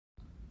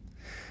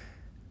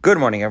Good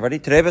morning, everybody.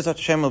 Today, B'ezrat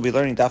Hashem, we'll be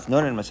learning Daf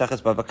Nun and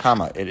Maseches Bava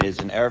Kama. It is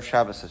an Erev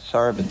Shabbos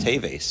Asar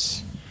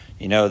B'Teves.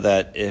 You know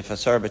that if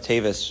Asar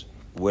B'Teves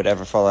would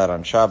ever fall out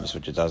on Shabbos,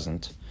 which it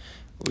doesn't,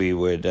 we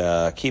would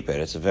keep it.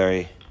 It's a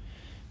very,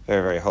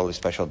 very, very holy,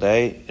 special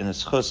day in the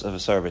schus of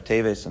Asar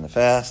B'Teves and the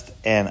fast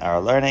and our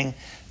learning.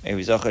 May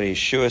we zocher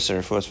Yeshuas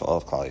and refuahs for all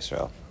of Klal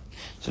Yisrael.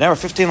 So now we're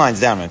 15 lines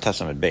down. We're in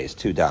Testament base,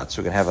 2 dots.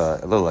 We're going to have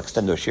a little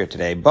extendo shir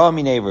today. Ba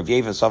minei Rav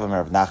Yeva Savamer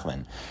of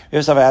Nachman.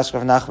 Rav Sava asked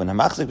Rav Nachman,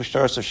 Hamachzik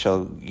b'shtoros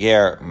shel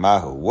ger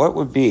mahu. What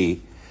would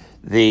be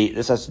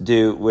this has to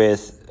do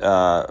with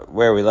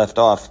where we left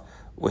off,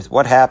 with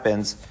what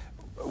happens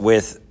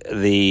with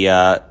the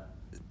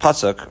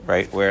pasuk,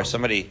 right, where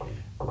somebody,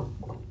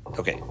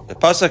 the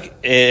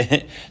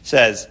pasuk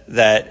says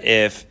that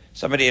if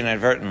somebody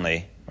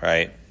inadvertently,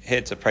 right,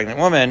 hits a pregnant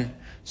woman,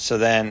 so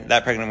then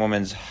that pregnant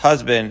woman's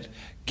husband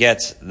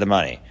gets the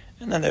money.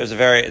 And then there's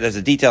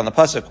a detail in the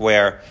pasuk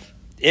where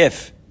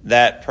if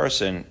that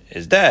person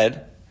is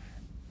dead,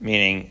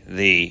 meaning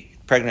the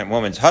pregnant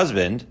woman's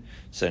husband,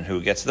 so then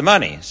who gets the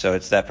money? So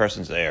it's that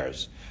person's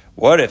heirs.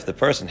 What if the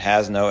person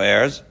has no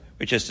heirs?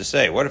 Which is to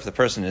say, what if the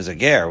person is a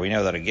ger? We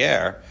know that a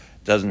ger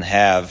doesn't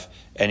have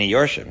any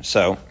yorshim.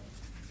 So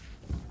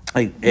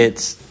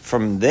it's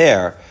from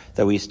there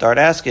that we start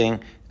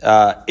asking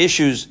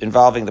issues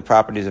involving the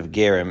properties of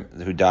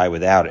gerim who die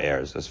without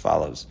heirs, as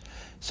follows.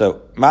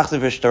 So,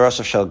 machlivish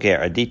darosov shel ger,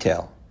 a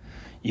detail.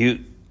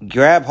 You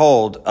grab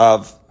hold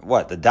of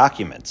what? The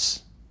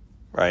documents,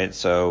 right?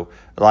 So,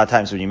 a lot of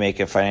times when you make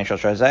a financial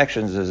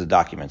transactions, there's the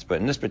documents. But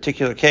in this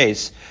particular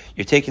case,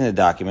 you're taking the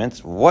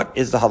documents. What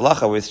is the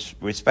halacha with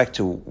respect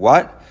to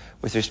what?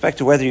 With respect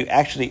to whether you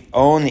actually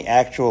own the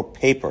actual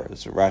paper.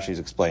 That's what Rashi is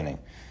explaining.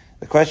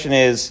 The question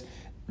is,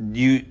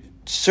 you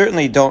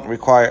certainly don't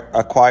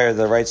acquire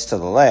the rights to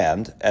the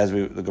land, as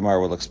the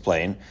Gemara will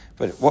explain.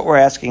 But what we're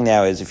asking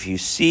now is, if you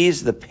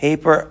seize the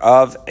paper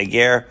of a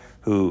ger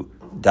who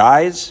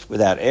dies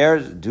without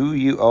heirs, do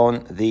you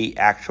own the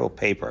actual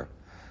paper?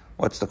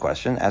 What's the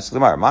question? Ask the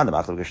Gemara.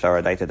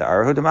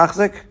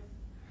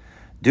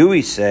 Do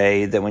we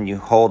say that when you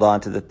hold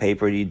on to the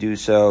paper, you do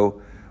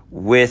so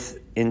with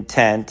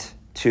intent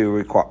to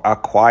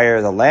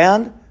acquire the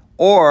land,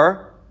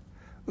 or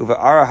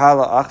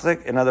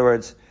in other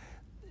words,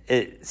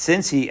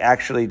 since he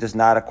actually does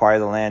not acquire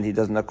the land, he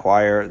doesn't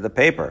acquire the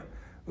paper.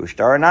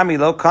 Ushtaranami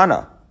lo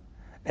kana.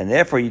 And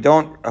therefore you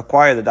don't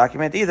acquire the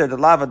document either. The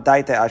lava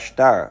daite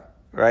ashtar,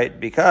 right?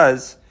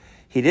 Because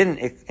he didn't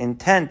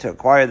intend to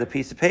acquire the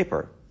piece of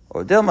paper.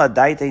 Or dilma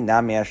daite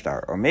nami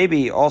ashtar. Or maybe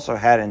he also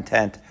had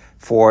intent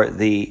for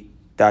the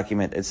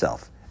document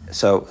itself.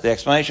 So the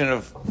explanation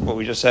of what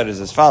we just said is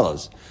as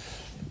follows.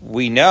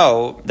 We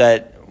know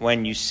that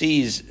when you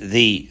seize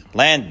the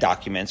land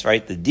documents,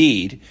 right, the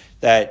deed,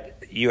 that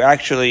you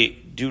actually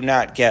do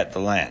not get the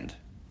land.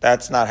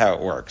 That's not how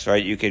it works,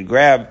 right? You could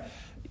grab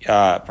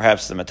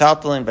perhaps the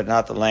metaltalin, but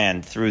not the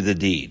land through the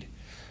deed.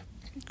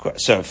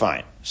 So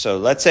fine. So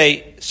let's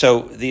say,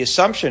 the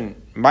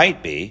assumption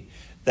might be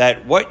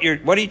that what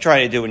are you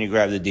trying to do when you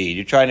grab the deed?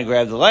 You're trying to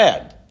grab the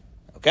land.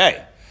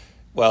 Okay.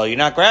 Well, you're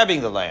not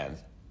grabbing the land.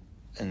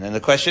 And then the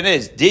question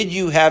is, did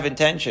you have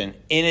intention,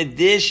 in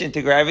addition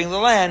to grabbing the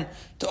land,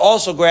 to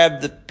also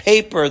grab the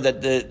paper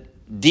that the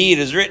deed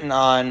is written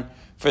on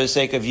for the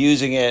sake of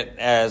using it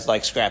as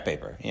like scrap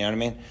paper? You know what I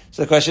mean?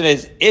 So the question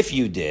is, if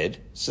you did,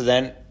 so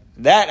then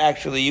that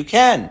actually you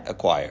can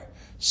acquire.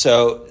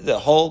 So the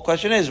whole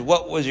question is,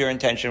 what was your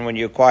intention when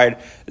you acquired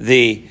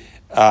the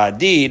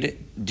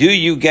deed? Do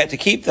you get to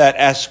keep that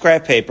as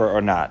scrap paper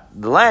or not?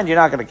 The land you're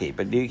not going to keep,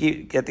 but do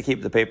you get to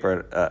keep the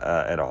paper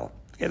at all?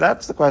 Okay,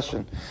 that's the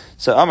question.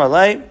 So Amar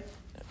Lei,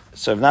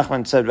 so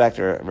Nachman said back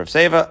to Rav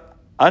Seva,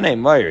 Ane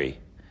Moiri,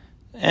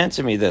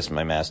 answer me this,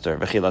 my master.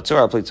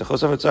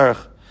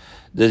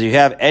 Does you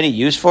have any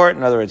use for it?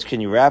 In other words,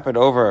 can you wrap it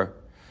over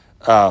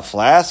a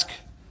flask?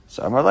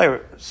 So Amar Lei,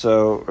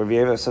 so Rav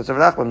Yeva said to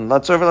Rav Nachman,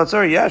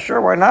 Latzur, yeah,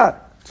 sure, why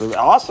not? So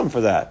awesome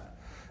for that.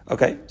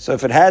 Okay, so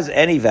if it has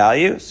any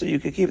value, so you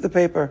could keep the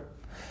paper.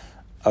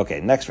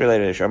 Okay, next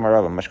related issue. Amar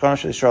Rabba, Mashkon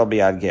shel Yisrael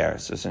biyad ger.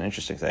 So it's an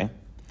interesting thing.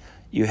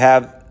 You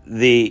have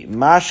the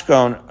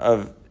mashkon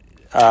of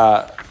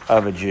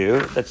a Jew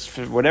that's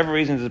for whatever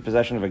reason is the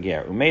possession of a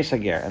ger, umeis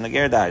hager, and the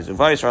ger dies.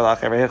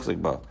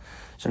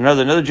 So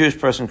another Jewish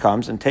person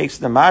comes and takes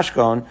the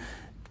mashkon,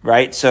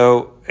 right?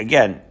 So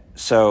again,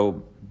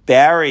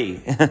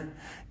 Barry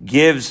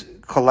gives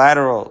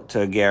collateral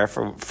to a ger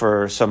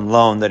for some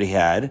loan that he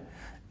had,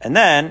 and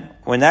then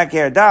when that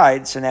ger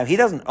died, so now he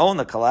doesn't own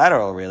the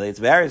collateral really; it's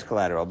Barry's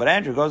collateral. But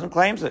Andrew goes and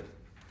claims it.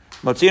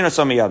 Motzino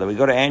somiyada. We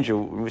go to Andrew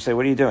and we say,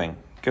 "What are you doing?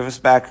 Give us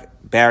back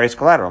Barry's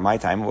collateral." My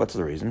time. What's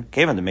the reason?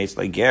 Came in the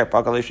meisle ger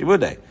pakal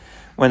shibude.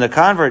 When the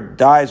convert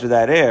dies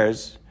without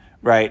heirs,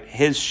 right?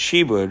 His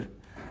shibud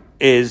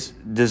is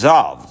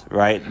dissolved,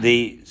 right?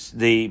 The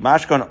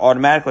mashkon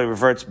automatically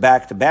reverts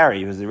back to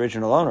Barry, who was the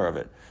original owner of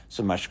it.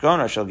 So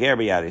mashkona shel ger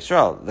b'yad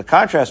Yisrael. The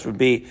contrast would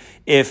be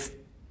if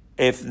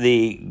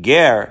the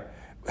ger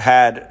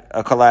had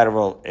a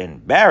collateral in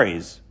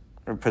Barry's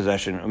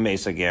possession,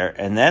 umesa ger,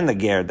 and then the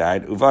ger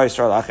died, uva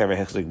Yisrael acher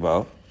v'hechzik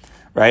bo.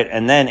 right?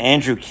 And then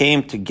Andrew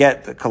came to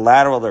get the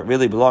collateral that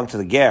really belonged to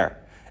the ger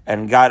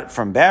and got it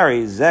from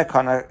Barry, zeh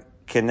kana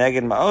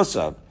keneged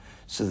ma'osav.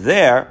 So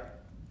there,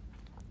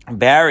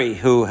 Barry,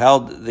 who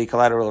held the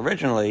collateral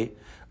originally,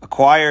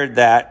 acquired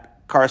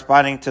that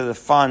corresponding to the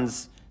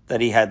funds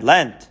that he had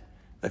lent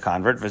the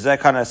convert, v'zeh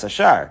kana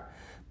sashar.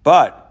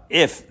 But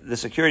if the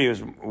security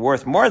was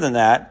worth more than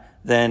that,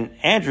 then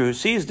Andrew, who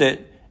seized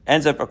it,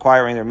 ends up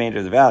acquiring the remainder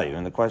of the value.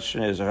 And the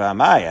question is,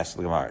 Ramai asked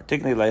the Gemara,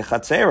 Tikni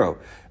lechatzero.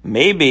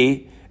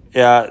 Maybe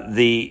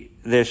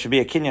there should be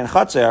a kinyan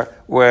chatzer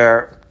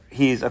where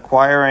he's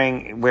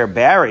acquiring, where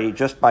Barry,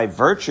 just by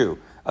virtue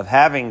of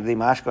having the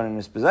mashkon in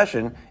his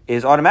possession,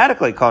 is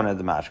automatically kona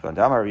the mashkon.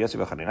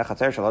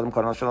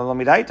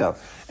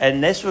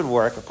 And this would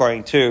work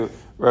according to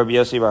Rabbi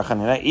Yossi bar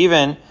Chanina,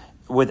 even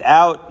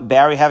without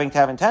Barry having to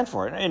have intent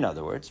for it. In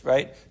other words,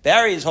 right?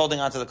 Barry is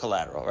holding on to the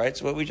collateral, right?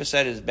 So what we just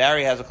said is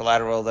Barry has a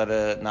collateral that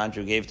a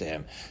non-Jew gave to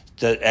him.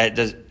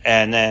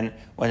 And then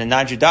when the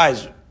non-Jew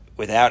dies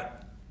without,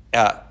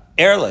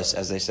 heirless,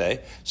 as they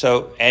say,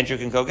 so Andrew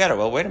can go get it.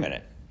 Well, wait a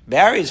minute.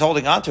 Barry is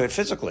holding on to it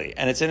physically,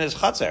 and it's in his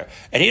chutzner.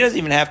 And he doesn't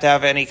even have to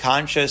have any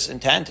conscious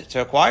intent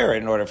to acquire it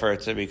in order for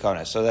it to be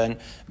koneh. So then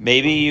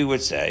maybe you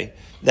would say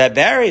that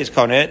Barry is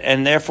koneh,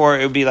 and therefore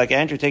it would be like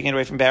Andrew taking it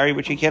away from Barry,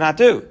 which he cannot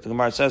do. The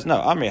Gemara says, no,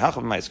 Amri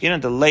hachav ma'iskin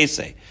and delay.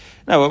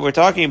 No, what we're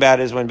talking about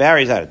is when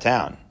Barry's out of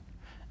town,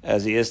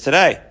 as he is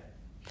today.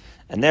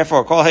 And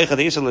therefore, kol heichad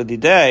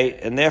l'didei,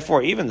 and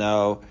therefore, even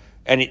though,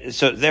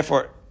 so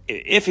therefore,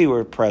 if he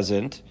were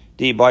present,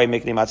 di boy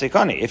mikni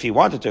matzekani, if he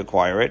wanted to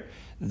acquire it,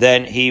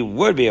 then he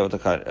would be able to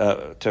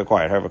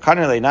acquire it. However,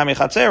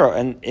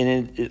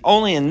 and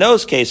only in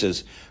those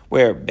cases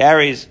where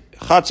Barry's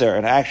chatzer,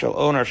 an actual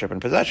ownership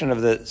and possession of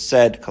the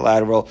said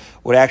collateral,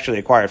 would actually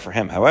acquire it for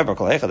him. However,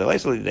 but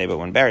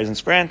when Barry's in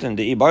Scranton,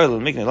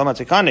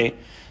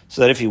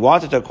 so that if he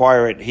wanted to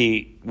acquire it,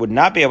 he would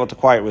not be able to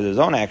acquire it with his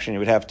own action. He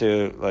would have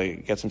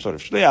to get some sort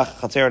of shliach,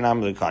 chatzer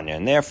nam l'kanya.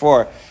 And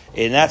therefore,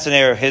 in that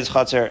scenario, his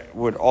chatzer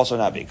would also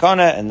not be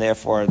kana, and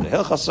therefore the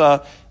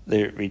hilchasa,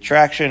 the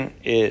retraction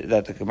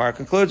that the Gemara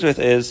concludes with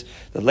is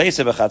the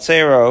leisa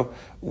b'chatzero,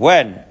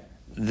 when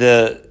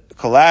the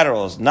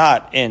collateral is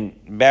not in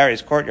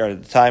Barry's courtyard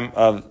at the time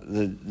of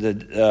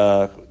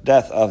the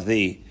death of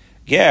the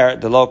ger,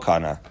 the lo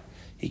kana.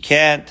 He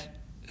can't,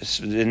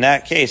 in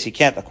that case, he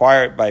can't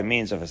acquire it by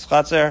means of his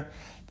chatzer,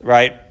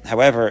 right?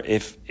 However,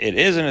 if it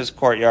is in his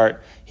courtyard,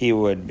 he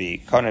would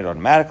be koned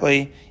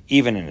automatically,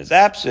 even in his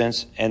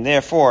absence, and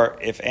therefore,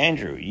 if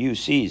Andrew, you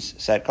seize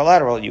said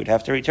collateral, you would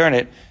have to return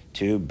it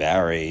to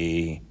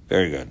Barry.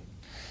 Very good.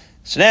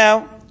 So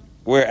now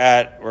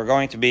we're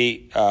going to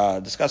be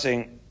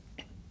discussing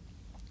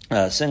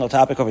a single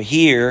topic over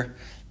here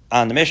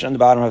on the mission on the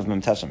bottom of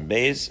Memtesam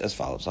Beis as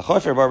follows.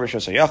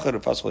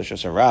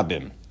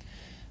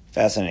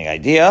 Fascinating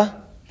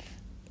idea.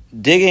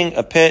 Digging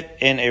a pit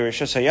in a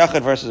Rishus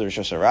HaYachid versus a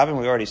Rishus HaRabim.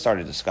 We already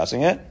started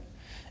discussing it.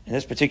 In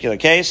this particular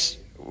case,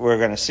 we're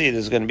going to see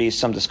there's going to be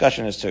some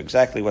discussion as to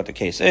exactly what the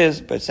case is,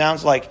 but it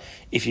sounds like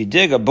if you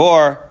dig a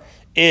bore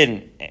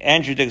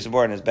Andrew digs a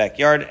bore in his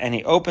backyard, and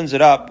he opens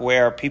it up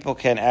where people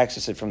can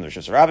access it from the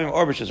Rishus HaRabim,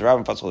 or Rishus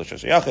HaRabim Fatzal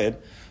Rishus HaYachid,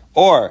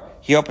 or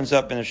he opens it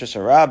up in the Rishus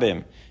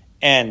HaRabim,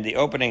 and the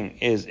opening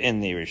is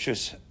in the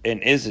Rishus,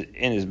 and is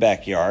in his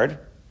backyard.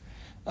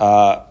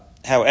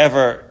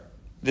 However,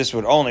 this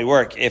would only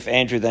work if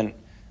Andrew then,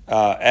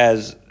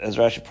 as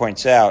Rashi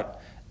points out,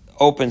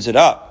 opens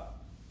up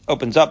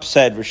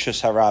said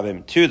Rishus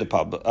HaRabim to the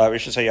public,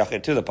 Rishus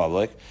HaYachid to the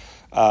public.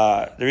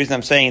 The reason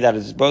I'm saying that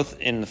is both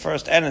in the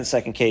first and in the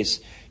second case,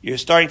 you're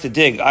starting to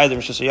dig either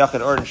Rishus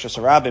HaYachid or Rishus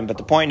HaRabim, but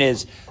the point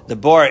is, the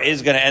bore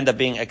is going to end up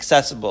being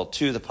accessible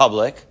to the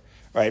public,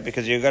 right?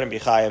 Because you're going to be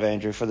chayav,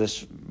 Andrew, for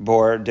this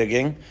bore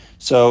digging.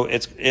 So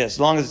it's as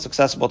long as it's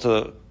accessible to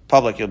the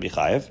public, you'll be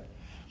chayav.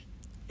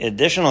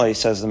 Additionally,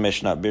 says the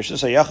Mishnah,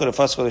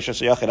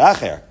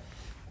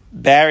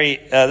 Barry,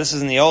 this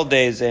is in the old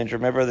days, Andrew.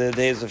 Remember the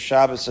days of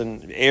Shabbos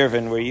and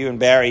Eruvin, where you and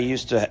Barry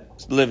used to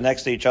live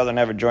next to each other and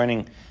have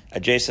adjoining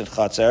adjacent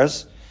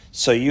chatzers.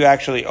 So you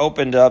actually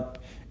opened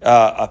up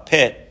a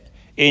pit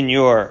in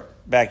your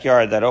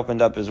backyard that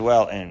opened up as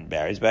well in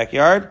Barry's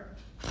backyard.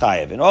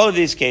 Chayev. In all of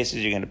these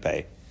cases, you're going to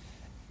pay.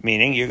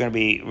 Meaning, you're going to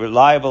be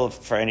reliable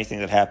for anything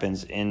that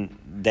happens in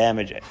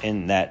damage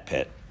in that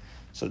pit.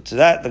 So to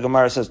that, the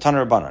Gemara says,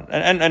 Taner Rabbanan.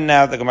 And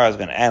now the Gemara is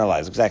going to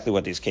analyze exactly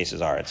what these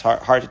cases are. It's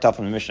hard to tell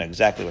from the Mishnah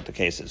exactly what the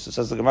case is. So it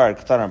says the Gemara,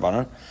 Taner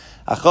Rabbanan,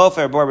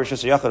 Achofer bor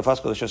b'shus ha'yachid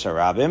u'faskol b'shus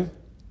ha'rabim,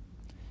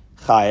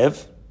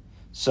 chayev.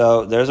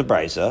 So there's a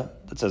brisa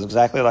that says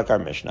exactly like our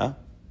Mishnah.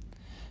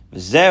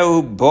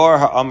 V'zeu bor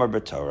ha'amar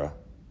b'Torah.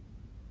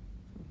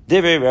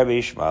 Divrei Rabbi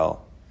Yishmael.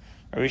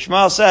 Rabbi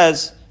Yishmael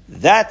says,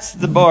 that's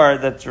the bor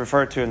that's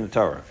referred to in the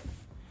Torah.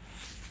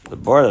 The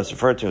bor that's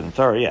referred to in the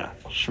Torah, yeah.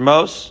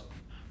 Shmos,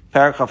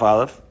 Parak Chaf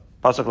Aleph,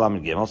 Pasuk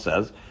Lamed Gimel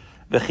says,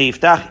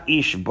 V'chiftach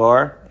ish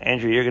bor.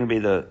 Andrew, you're going to be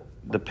the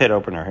pit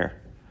opener here.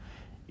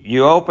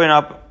 You open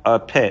up a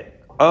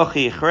pit.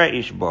 Ochi ichre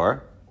ish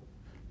bor.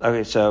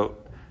 Okay, so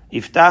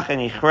Iftach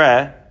and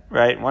ichre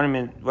right?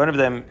 One of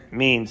them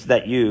means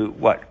that you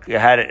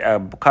had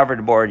a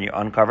covered bore and you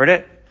uncovered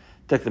it,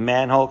 took the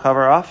manhole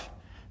cover off.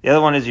 The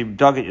other one is you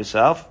dug it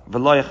yourself.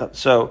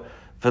 So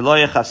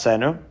v'lo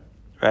yechasenu,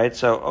 right?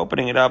 So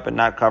opening it up and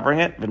not covering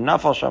it.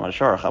 V'nafal shama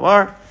shor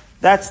chavar.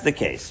 That's the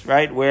case,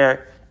 right?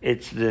 Where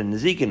it's the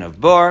nezikin of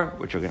bor,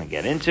 which we're going to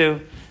get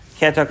into.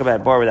 Can't talk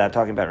about bor without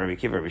talking about Rabbi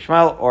Akiva, Rabbi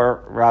Shmuel,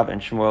 or Rav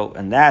and Shmuel,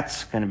 and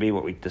that's going to be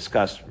what we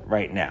discuss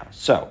right now.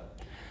 So,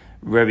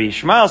 Rabbi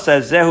Shmuel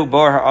says, Zehu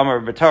bor ha'amar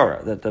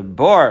b'Torah, that the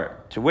bor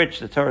to which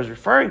the Torah is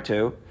referring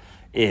to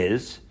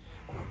is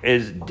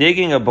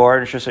digging a bor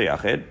in Rishus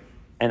HaYachid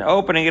and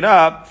opening it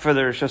up for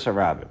the Rishus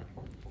HaRabim.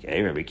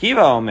 Okay, Rabbi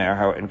Akiva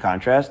Omer, in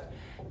contrast,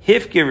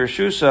 Hifkir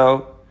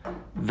Rishuso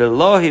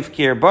v'lo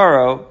hifkir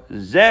boro,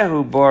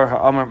 Zehu bor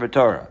ha'amar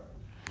b'Torah.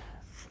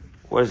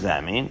 What does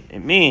that mean?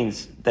 It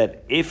means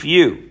that if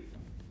you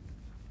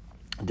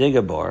dig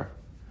a bore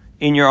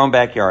in your own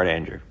backyard,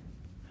 Andrew,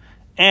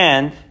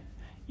 and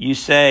you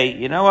say,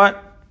 you know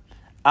what,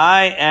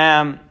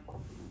 I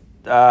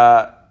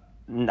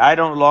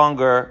no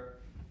longer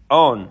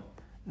own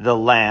the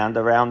land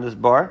around this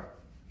bore.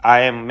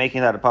 I am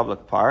making that a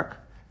public park,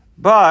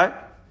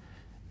 but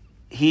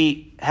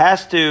he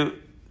has to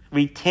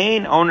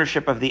retain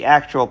ownership of the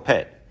actual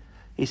pit.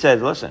 He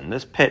says, listen,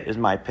 this pit is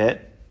my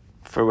pit.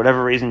 For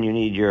whatever reason you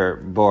need your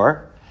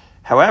bore.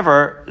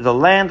 However, the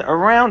land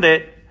around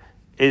it,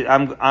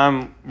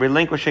 I'm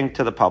relinquishing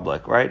to the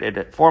public, right?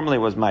 It formerly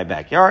was my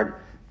backyard.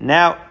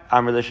 Now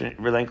I'm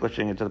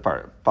relinquishing it to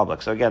the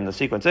public. So again, the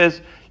sequence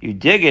is, you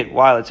dig it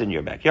while it's in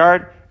your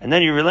backyard, and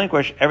then you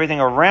relinquish everything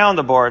around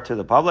the bore to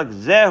the public.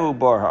 Zehu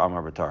bor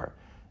ha'amar b'Torah.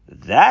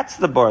 That's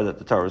the bore that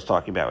the Torah was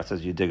talking about. It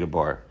says you dig a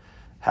bore.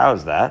 How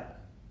is that?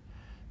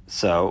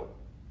 So,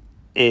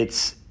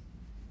 it's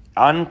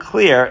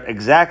unclear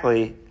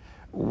exactly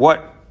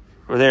what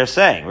they're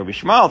saying. Rabbi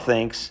Shmuel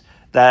thinks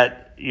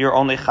that you're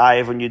only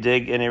chayiv when you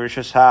dig in a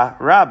Rishus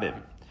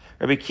HaRabim.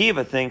 Rabbi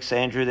Akiva thinks,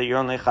 Andrew, that you're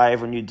only chayiv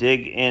when you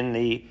dig in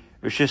the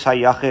Rishus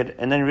HaYachid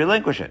and then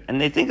relinquish it.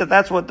 And they think that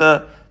that's what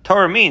the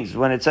Torah means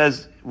when it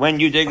says, when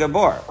you dig a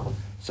bore.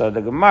 So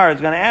the Gemara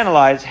is going to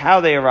analyze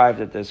how they arrived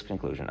at this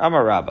conclusion.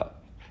 Amar Rabbah.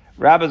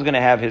 Rabbah is going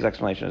to have his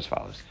explanation as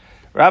follows.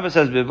 Rabbah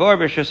says, Bivor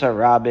Rishus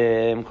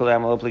HaRabim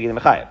kulam lo pligim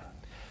mechayev.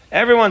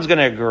 Everyone's going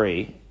to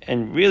agree,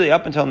 and really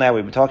up until now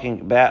we've been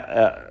talking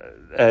about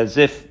as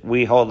if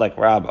we hold like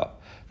Rabbah,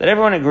 that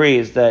everyone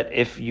agrees that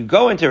if you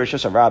go into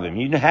Rishus HaRabim,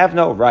 you have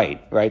no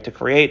right, to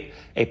create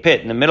a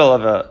pit in the middle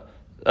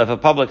of a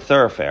public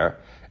thoroughfare.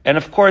 And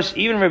of course,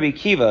 even Rabbi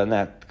Akiva in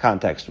that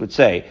context would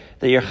say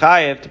that you're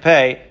chayiv to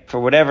pay for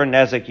whatever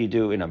nezek you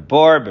do in a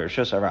bor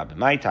b'Rishus HaRabim.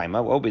 My time,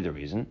 what will be the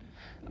reason?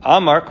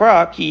 Amar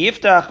kra ki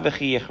yiftach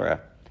v'chi yichra.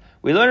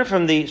 We learn it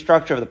from the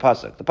structure of the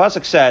pasuk. The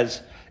pasuk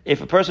says,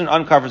 if a person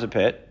uncovers a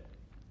pit,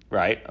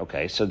 right,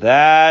 okay, so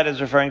that is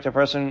referring to a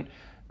person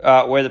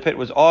where the pit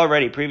was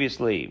already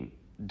previously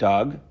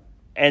dug,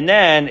 and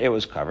then it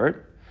was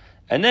covered,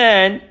 and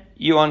then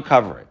you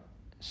uncover it.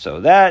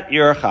 So that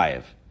you're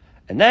chayiv.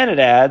 And then it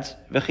adds,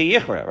 v'chi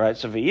yichra, right?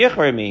 So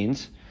v'yichra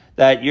means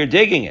that you're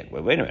digging it.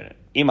 Wait a minute.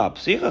 Ima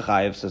psicha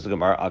chayiv, says the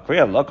Gemara, al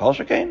kriya lo kol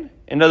shekain.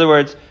 In other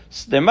words,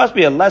 there must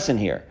be a lesson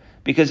here.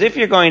 Because if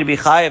you're going to be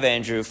chayiv,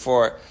 Andrew,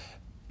 for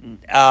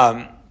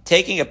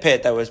taking a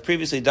pit that was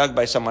previously dug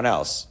by someone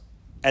else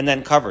and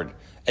then covered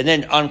and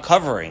then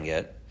uncovering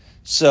it,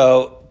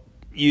 so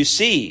you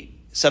see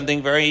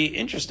something very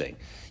interesting.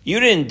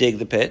 You didn't dig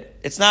the pit.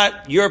 It's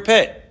not your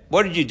pit.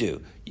 What did you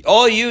do?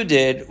 All you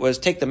did was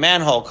take the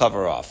manhole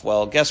cover off.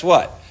 Well, guess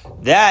what?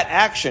 That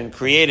action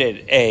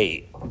created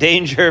a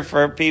danger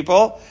for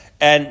people,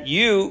 and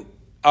you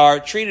are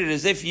treated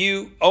as if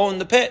you own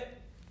the pit.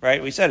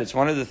 Right? We said it's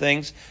one of the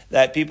things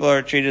that people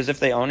are treated as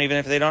if they own, even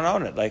if they don't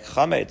own it, like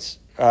chametz,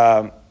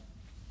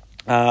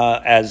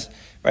 as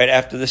right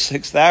after the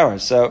 6th hour.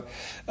 So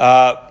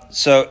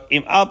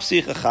im al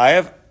psicha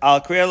chayev al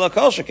kriya lo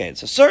kol shekain.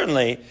 So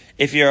certainly,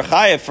 if you're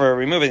chayev for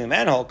removing the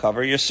manhole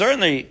cover, you're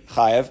certainly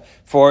chayev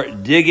for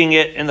digging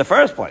it in the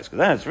first place, because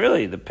then it's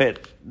really the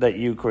pit that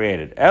you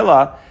created.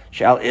 Ella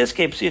shal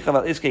iske psicha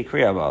val iske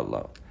kriya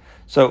lo.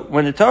 So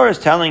when the Torah is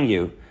telling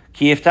you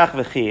ki yiftach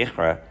v'chi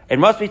yichra, it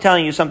must be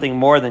telling you something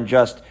more than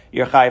just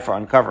you're chayiv for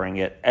uncovering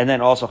it and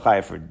then also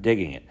chayiv for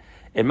digging it.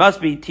 It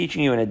must be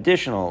teaching you an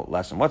additional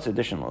lesson. What's the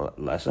additional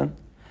lesson?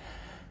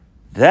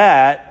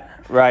 That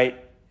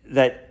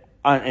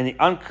in the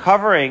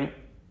uncovering,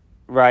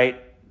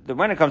 that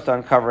when it comes to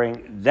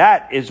uncovering,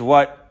 that is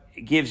what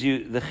gives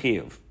you the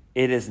chiyuv.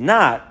 It is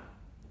not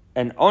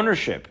an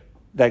ownership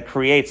that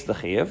creates the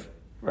chiyuv,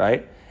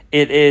 right?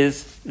 It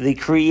is the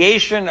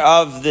creation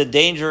of the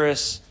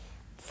dangerous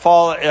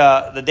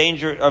the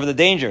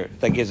danger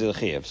that gives you the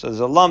chiyuv. So there's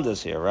a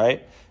lumdus here,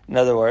 right? In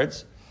other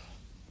words,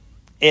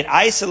 it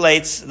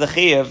isolates the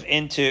chiyuv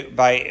into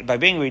by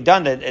being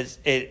redundant.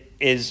 It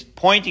is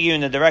pointing you in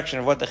the direction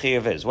of what the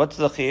chiyuv is. What's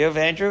the chiyuv,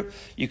 Andrew?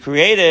 You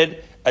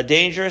created a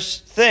dangerous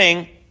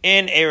thing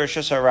in a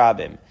Rishus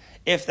HaRabim.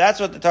 If that's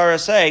what the Torah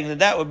is saying, then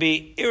that would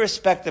be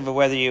irrespective of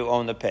whether you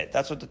own the pit.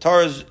 That's what the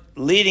Torah is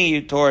leading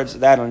you towards,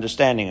 that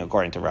understanding,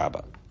 according to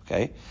Rabbah.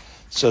 Okay.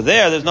 So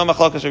there's no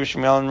machlokas Rabbi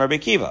Shmuel and Rabbi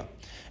Akiva.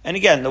 And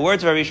again, the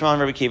words of Rabbi Shmuel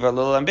and Rabbi Akiva are a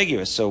little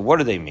ambiguous. So what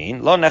do they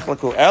mean? Lo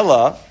nechlaku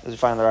ella, as we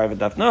find the Rav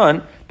Daf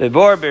Nun,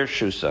 bebor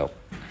birshuso.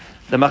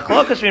 The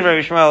machlokas between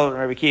Rabbi Shmuel and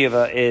Rabbi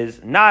Akiva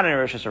is not in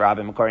Rishus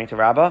Harabim, according to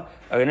Rabbah.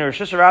 In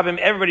Rishus Harabim,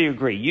 everybody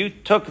agree. You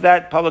took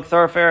that public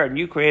thoroughfare and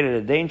you created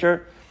a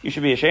danger. You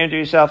should be ashamed of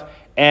yourself,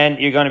 and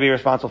you're going to be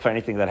responsible for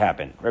anything that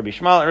happened. Rabbi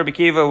Shmuel and Rabbi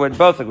Akiva would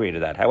both agree to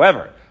that.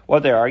 However,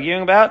 what they're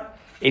arguing about,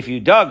 if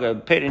you dug a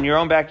pit in your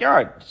own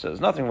backyard, so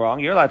there's nothing wrong,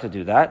 you're allowed to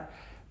do that.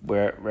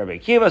 Where Rabbi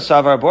Akiva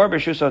savar bor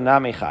b'shuso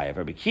nami chayev.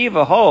 Rabbi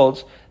Akiva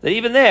holds that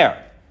even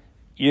there,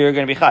 you're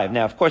going to be chayev.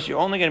 Now, of course, you're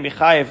only going to be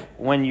chayev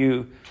when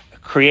you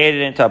create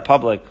it into a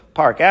public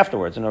park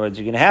afterwards. In other words,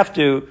 you're going to have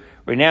to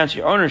renounce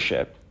your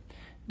ownership,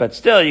 but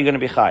still you're going to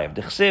be chayev.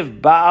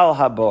 D'chsiv Baal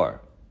Habor.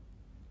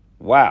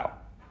 Wow.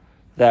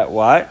 That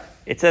what?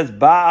 It says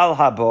Baal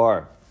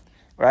Habor.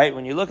 Right?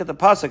 When you look at the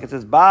pasuk, it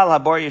says Baal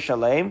Habor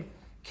Yishalem,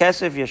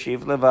 Kesef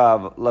Yashiv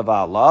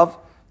Leva'alav,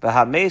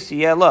 V'hames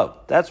Yelo.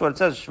 That's what it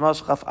says,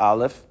 Shmos Chaf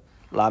Aleph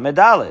Lamed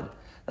Daled.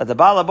 That the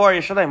Baal Habor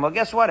Yishalem. Well,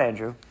 guess what,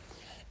 Andrew?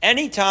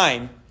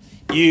 Anytime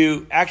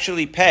you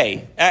actually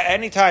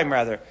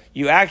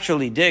you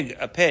actually dig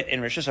a pit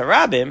in Rishus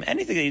Harabim,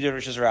 anything that you do in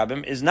Rishus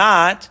Harabim is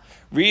not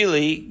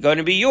really going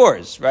to be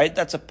yours, right?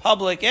 That's a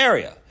public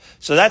area.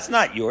 So that's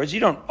not yours. You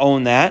don't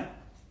own that.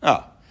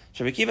 Oh.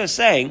 So Rabbi Akiva is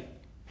saying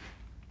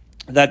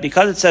that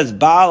because it says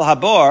Baal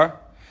Habor,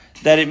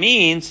 that it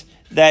means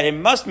that it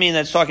must mean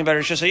that it's talking about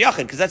Rishus HaYachid,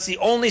 because that's the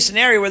only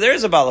scenario where there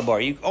is a Baal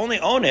Habor. You only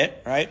own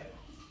it, right?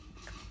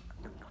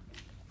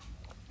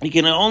 You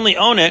can only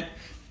own it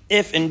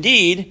if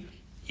indeed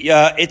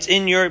it's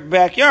in your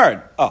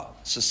backyard. Oh,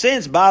 so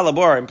since Baal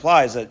Habor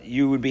implies that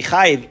you would be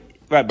chayiv,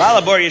 right?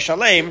 Baal Habor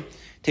Yishalem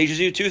teaches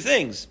you two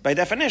things by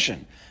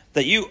definition: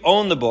 that you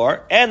own the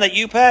bor and that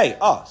you pay.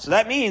 Oh, so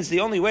that means the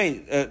only way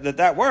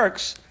that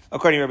works,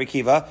 according to Rabbi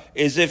Akiva,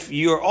 is if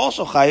you're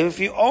also chayiv if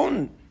you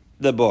own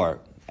the bor,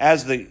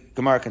 as the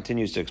Gemara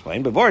continues to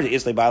explain. Bevor the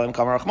islay baalim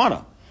kamar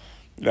rachmana,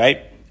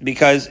 right?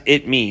 Because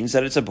it means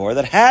that it's a bor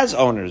that has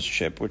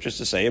ownership, which is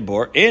to say, a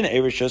bor in a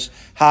rishus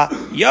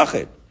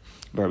ha-yachid.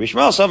 Rabbi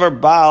Shmuel savar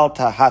baal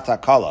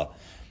tahatakala.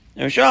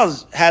 Rabbi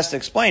Shmuel has to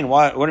explain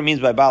what it means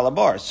by baal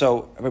habor.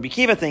 So Rabbi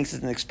Akiva thinks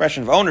it's an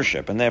expression of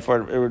ownership, and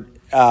therefore it would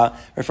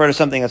refer to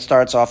something that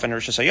starts off in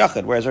rishus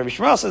ha-yachid. Whereas Rabbi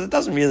Shmuel says it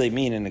doesn't really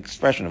mean an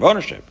expression of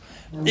ownership.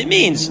 It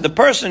means the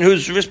person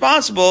who's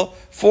responsible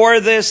for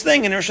this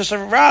thing in rishus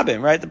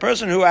harabim, right? The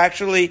person who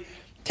actually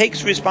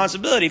takes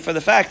responsibility for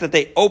the fact that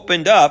they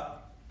opened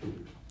up,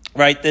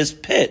 right, this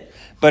pit.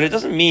 But it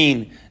doesn't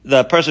mean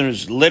the person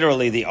who's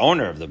literally the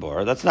owner of the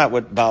bor. That's not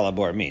what Baal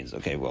Habor means.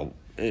 Okay, well,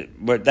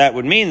 what that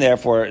would mean,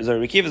 therefore, is that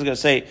Rabbi Akiva is going to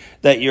say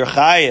that you're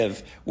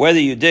chayiv whether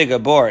you dig a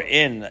bor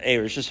in a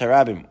Rishus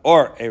Harabim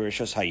or a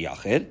Rishus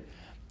HaYachid.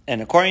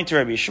 And according to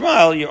Rabbi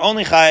Shmuel, you're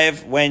only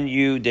chayiv when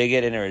you dig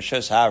it in a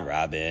Rishus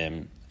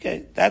Harabim.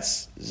 Okay,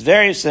 that's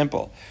very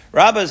simple.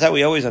 Rabbah is how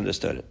we always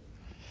understood it.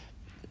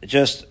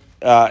 Just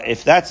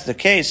if that's the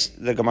case,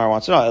 the Gemara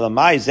wants to know.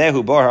 Elamai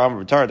zehu bor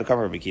ha'amar b'Torah to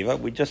cover Rabbi Akiva.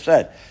 We just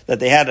said that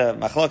they had a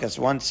machlokas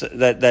once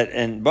that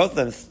and both of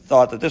them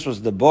thought that this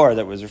was the bor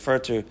that was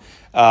referred to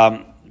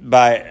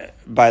by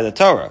the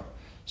Torah.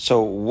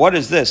 So what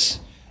is this?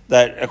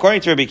 That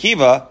according to Rabbi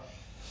Akiva,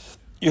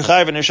 you're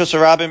chayiv in Rishus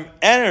Harabim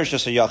and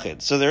Rishus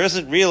HaYachid. So there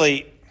isn't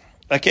really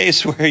a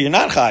case where you're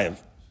not chayiv.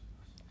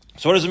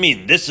 So what does it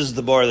mean? This is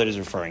the bor that he's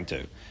referring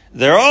to.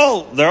 They're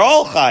all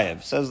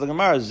chayiv, says the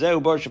Gemara. Zeu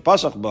bor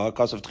shepasach ba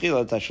kasav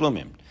tchila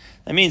tashlumim.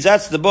 That means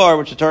that's the bor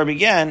which the Torah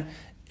began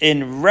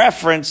in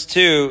reference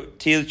to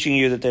teaching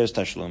you that there's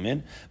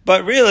tashlumim.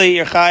 But really,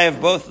 you're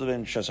chayiv both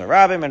in Rishus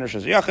Harabim and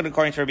Rishus HaYachid,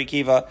 according to Rabbi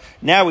Akiva.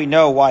 Now we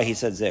know why he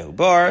said zehu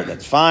bor.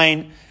 That's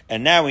fine.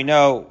 And now we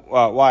know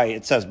why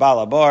it says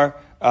Baal Habor.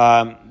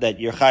 That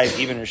you're chayiv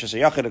even in Rishus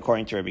HaYachid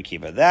according to Rabbi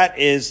Akiva. That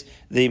is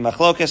the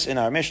machlokas in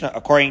our Mishnah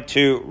according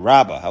to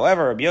Rabbah.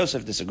 However, Rabbi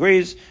Yosef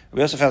disagrees.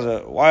 Rabbi Yosef has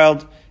a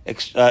wild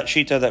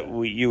shita that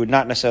you would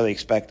not necessarily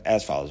expect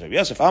as follows. Rabbi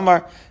Yosef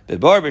Amar,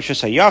 Bebor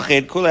Rishus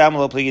HaYachid, Kulei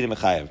Amalo Pligi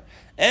Mechayev.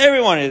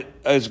 Everyone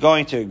is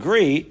going to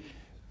agree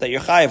that you're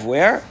chayiv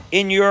where?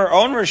 In your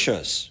own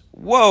Rishus.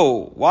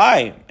 Whoa,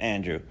 why,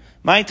 Andrew?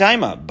 My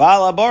taima,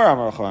 Baal Habor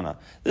Amar Chana.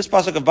 This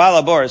pasuk of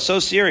Baal Habor is so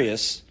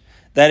serious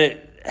that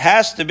it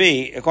has to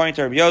be, according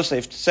to Rabbi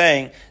Yosef,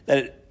 saying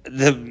that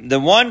the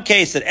one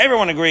case that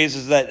everyone agrees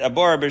is that a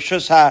bor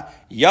b'Rishus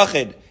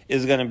HaYachid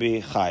is going to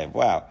be chayiv.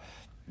 Wow.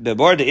 The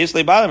bor de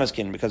islay baalim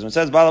askin, because when it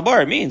says Baal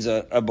Habor, it means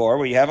a bor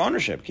where you have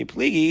ownership.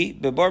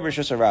 Kipligi the bor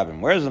b'Rishus Harabim.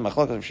 Where's the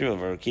machlokas of Shmuel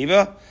and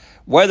Akiva?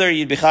 Whether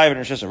you'd be chayiv in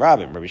Rishus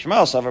Harabim. Rabbi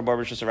Shmuel savar bor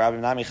b'Rishus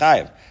Harabim nami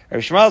chayiv.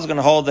 Rabbi Shmuel is going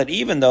to hold that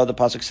even though the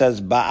pasuk says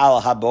Baal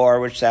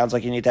Habor, which sounds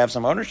like you need to have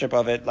some ownership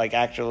of it, like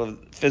actual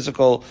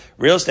physical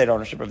real estate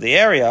ownership of the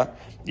area,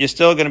 you're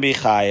still going to be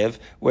chayiv,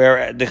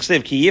 where the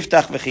chsiv ki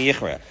yiftach v'chi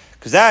yichra.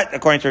 Because that,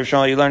 according to Rabbi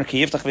Shmuel, you learn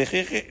ki yiftach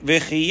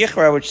v'chi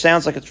yichra, which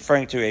sounds like it's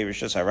referring to a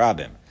Rishus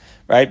Harabim.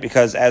 right?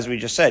 Because as we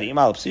just said,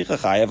 imal psicha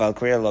chayav al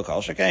kriya lo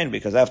kol shekain.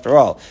 Because after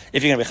all,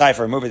 if you're going to be chayav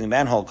for removing the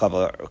manhole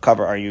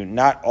cover, are you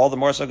not all the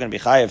more so going to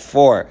be chayav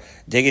for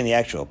digging the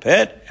actual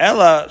pit?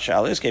 Ella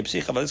shaliske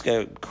psicha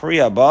baliske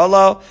kriya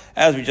balo,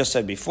 as we just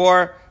said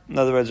before. In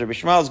other words, Rabbi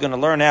Shmuel is going to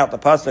learn out the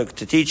pasuk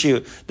to teach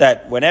you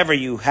that whenever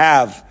you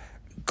have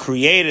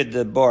created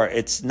the bor,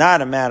 it's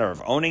not a matter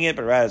of owning it,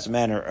 but rather it's a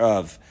matter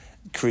of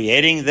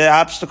creating the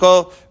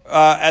obstacle,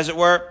 as it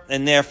were,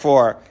 and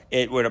therefore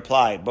it would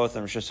apply both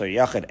in Rosh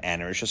Yachid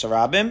and Rosh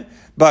Hashanah.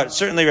 But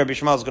certainly Rabbi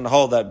Shmuel is going to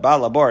hold that Baal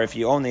Labor, if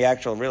you own the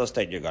actual real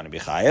estate, you're going to be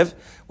chayev.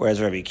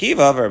 Whereas Rabbi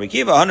Kiva,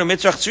 Hanu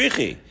Mitzrach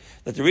Tzrichi,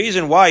 that the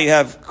reason why you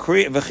have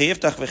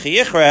v'chiyiftach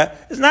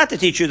v'chiyichra is not to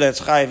teach you that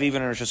it's chayev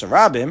even in Rosh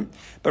Hashanah,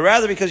 but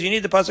rather because you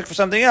need the pasuk for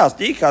something else.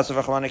 If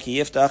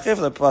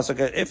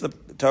the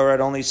Torah had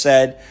only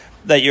said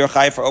that you're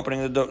chayev for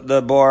opening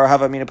the bor,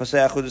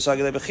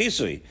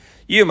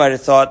 you might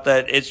have thought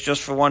that it's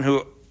just for one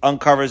who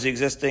uncovers the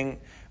existing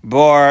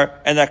bor,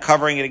 and that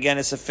covering it again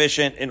is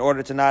sufficient in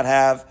order to not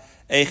have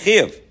a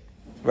chiyuv,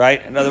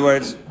 right? In other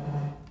words,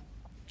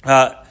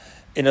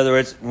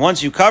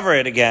 once you cover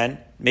it again,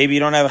 maybe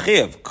you don't have a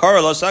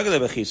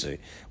chiyuv.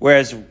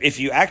 Whereas if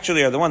you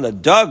actually are the one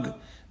that dug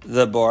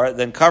the bor,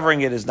 then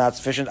covering it is not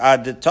sufficient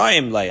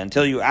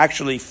until you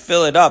actually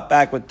fill it up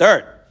back with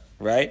dirt,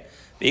 right?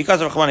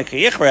 Because of and if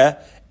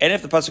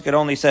the pasuk had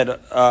only said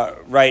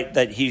right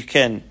that he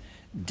can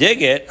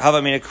dig it,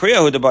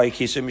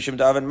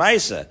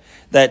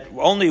 that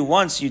only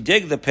once you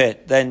dig the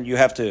pit, then you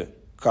have to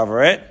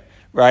cover it,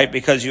 right?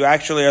 Because you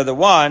actually are the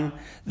one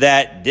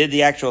that did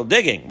the actual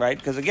digging, right?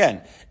 Because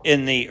again,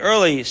 in the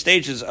early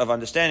stages of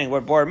understanding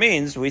what bor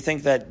means, we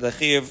think that the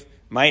chiyuv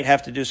might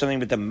have to do something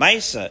with the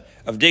maisa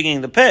of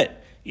digging the pit.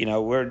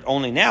 We're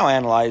only now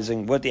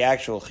analyzing what the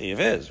actual chiyuv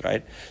is,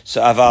 right?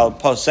 So aval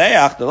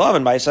poseach the love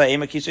and maisa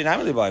ema kisui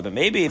namili. But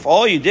maybe if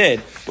all you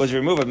did was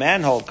remove a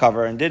manhole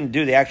cover and didn't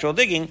do the actual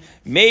digging,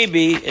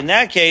 maybe in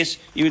that case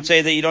you would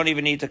say that you don't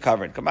even need to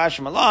cover it. Kamash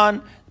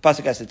malan, the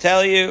pasuk has to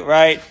tell you,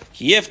 right?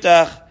 Ki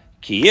yiftach,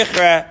 ki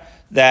yichra,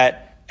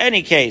 that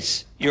any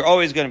case you're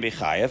always going to be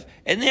chayev,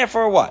 and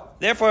therefore what?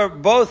 Therefore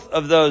both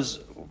of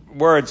those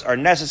words are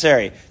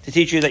necessary to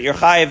teach you that you're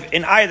chayev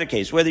in either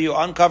case, whether you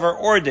uncover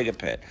or dig a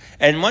pit.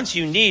 And once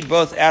you need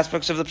both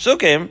aspects of the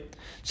psukim,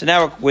 so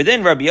now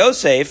within Rabbi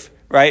Yosef,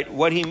 right,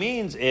 what he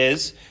means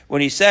is,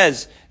 when he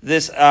says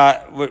this,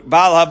 Baal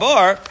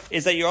Habor,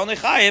 is that you're only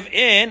chayev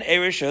in a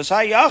Rishus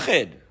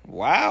HaYachid.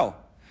 Wow.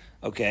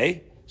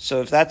 Okay.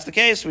 So if that's the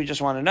case, we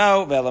just want to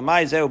know, so what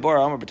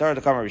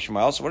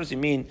does he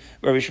mean,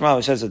 Rabbi Shmuel,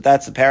 who says that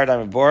that's the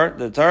paradigm of bor,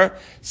 the Torah?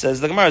 Says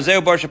the Gemara, that's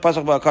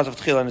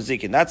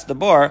the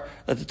bor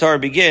that the Torah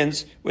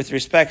begins with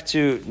respect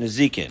to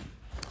Nezikin.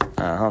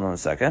 Hold on a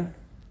second.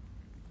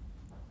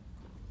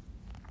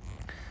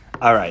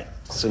 Alright,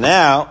 so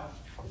now,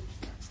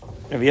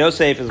 Rabbi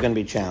Yosef is going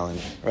to be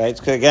challenged, right?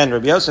 Again,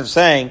 Rabbi Yosef is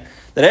saying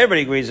that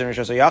everybody agrees in Rosh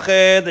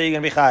Hashanah that you're going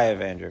to be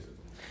chayev, Andrew.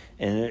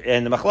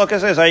 And the Machloka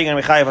says, are you going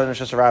to be chayiv on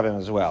Rishus Rabim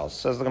as well?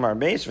 Says the Gemara,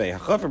 Meisvei,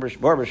 Hachof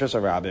bor Rishus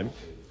Rabim,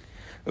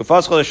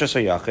 Ufaskol Rishus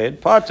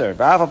Yachid, Pater,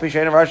 Ba'afal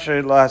Pishein Rosh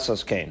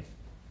Lasos Kain.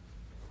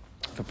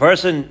 If a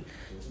person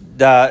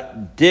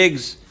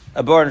digs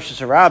a bor in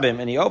Rishus Rabim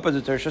and he opens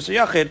it to Rishus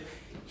Yachid,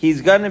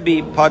 he's going to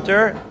be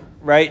Pater,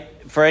 right,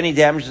 for any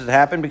damages that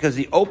happen, because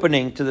the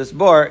opening to this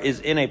bor is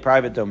in a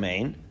private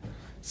domain.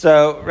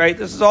 So, right,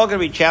 this is all going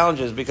to be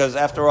challenges, because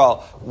after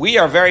all, we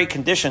are very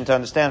conditioned to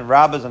understand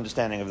Rabba's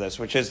understanding of this,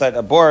 which is that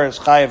a bor is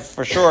chayiv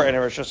for sure in a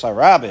Rishus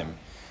HaRabim.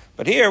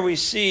 But here we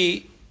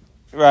see,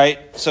 right,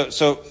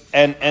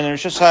 and in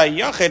Rishus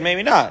HaYachid,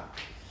 maybe not.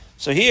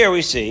 So here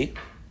we see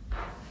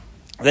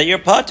that you're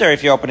pater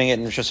if you're opening it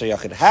in Rishus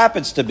HaYachid. It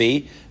happens to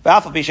be,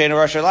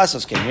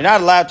 you're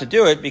not allowed to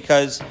do it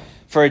because,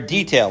 for a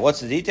detail.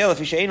 What's the detail? If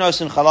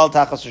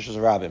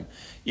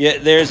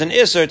there's an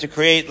isser to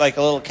create like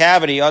a little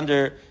cavity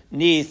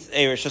underneath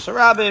a Rosh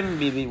Hashanah,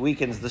 maybe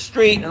weakens the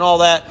street and all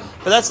that.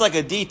 But that's like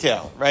a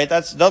detail, right?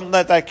 Don't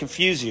let that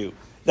confuse you.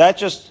 That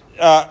just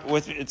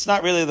it's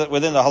not really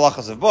within the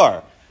halachas of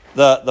bor.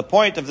 The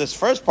point of this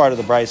first part of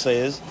the brisa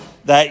is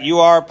that you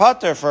are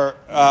pater for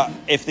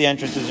if the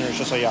entrance is in Rosh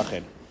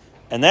Hashanah.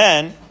 And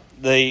then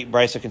the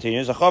brisa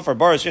continues: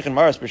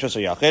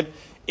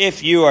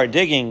 if you are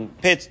digging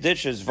pits,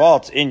 ditches,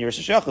 vaults in your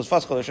Rosh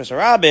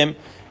Hashanah,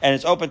 and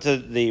it's open to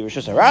the Rosh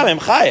Hashanah,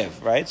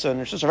 chayev, right? So in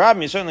Rosh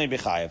Hashanah, you certainly be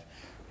chayev.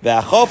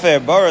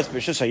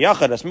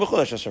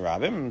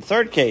 In the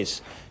third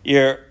case,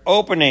 you're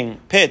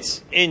opening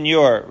pits in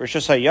your Rosh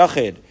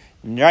Hashanah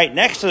right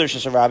next to the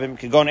Rosh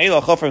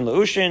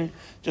Hashanah,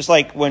 just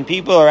like when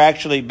people are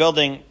actually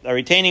building a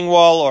retaining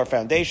wall or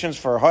foundations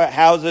for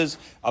houses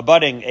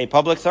abutting a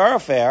public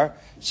thoroughfare.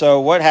 So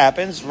what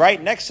happens?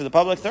 Right next to the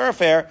public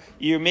thoroughfare,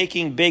 you're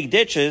making big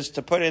ditches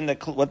to put in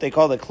what they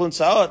call the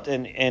klunsaot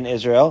in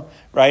Israel,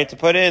 right? To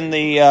put in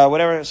the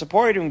whatever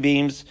supporting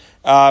beams,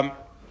 and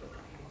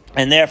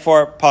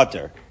therefore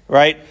pater,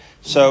 right?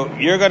 So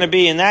you're going to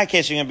be, in that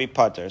case, you're going to be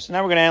pater. So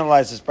now we're going to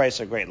analyze this price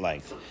at great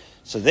length.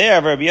 So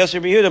there, Rabbi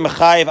Yosef Yehuda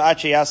mechayiv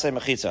achi yaseh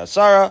mechitza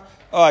asara,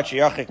 or achi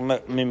yachik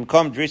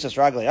mimkom drisas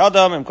raglei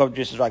adam, mimkom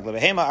drisas raglei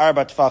behema,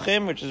 arba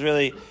tfachim, which is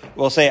really,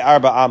 we'll say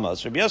arba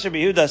amos. Rabbi Yosef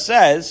Yehuda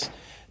says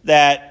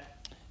that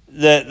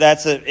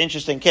that's an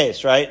interesting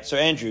case, right? So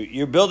Andrew,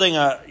 you're building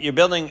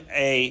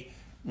a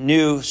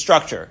new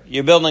structure.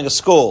 You're building a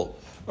school,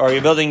 or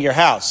you're building your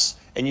house,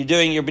 and you're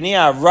doing your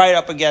b'niyah right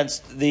up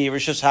against the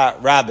Rishus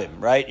HaRabim,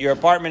 right? Your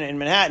apartment in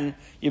Manhattan,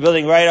 you're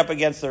building right up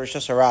against the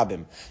Rishus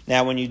HaRabim.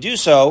 Now, when you do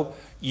so,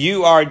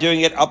 you are doing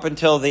it up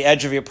until the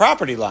edge of your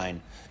property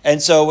line.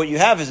 And so what you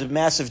have is a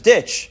massive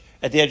ditch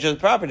at the edge of the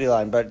property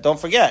line. But don't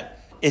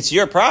forget, it's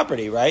your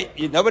property, right?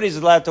 Nobody's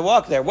allowed to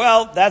walk there.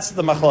 Well, that's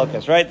the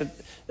machlokas, right?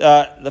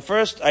 The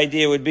first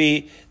idea would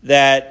be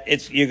that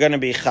you're going to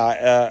be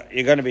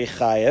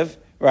chayev,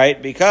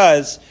 right?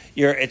 Because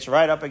it's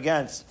right up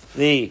against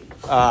the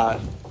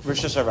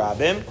Rishus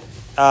HaRabim,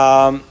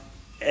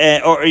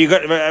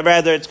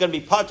 rather it's going to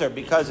be pater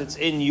because it's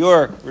in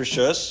your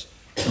Rishus.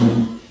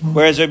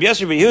 Whereas Rabbi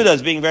Yosef Yehuda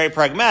is being very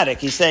pragmatic.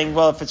 He's saying,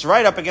 well, if it's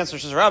right up against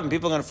Rishus HaRabim,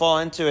 people are going to fall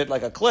into it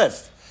like a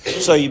cliff.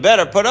 So you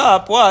better put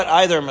up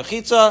either a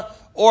mechitza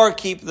or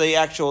keep the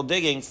actual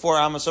digging 4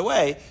 amos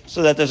away,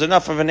 so that there's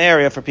enough of an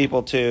area for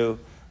people to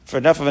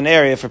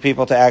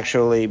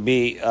actually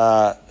be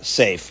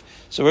safe.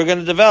 So we're going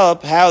to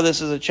develop how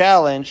this is a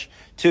challenge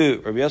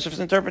to Rabbi Yosef's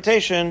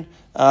interpretation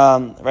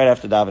right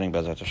after davening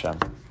Bezrat Hashem.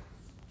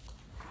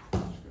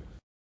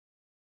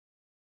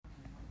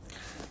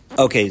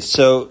 Okay,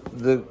 so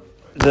the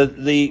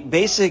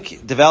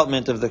basic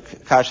development of the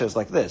kasha is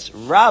like this.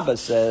 Rabbah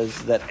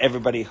says that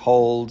everybody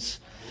holds,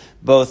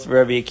 both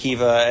Rabbi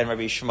Akiva and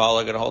Rabbi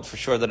Shmuel are going to hold for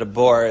sure that a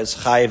bor is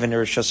chayiv in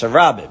Rishus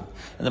HaRabim.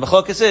 And the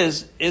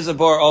machlokas is a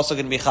bor also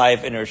going to be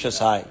chayiv in Rishus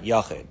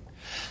HaYachid?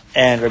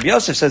 And Rabbi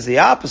Yosef says the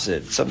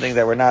opposite, something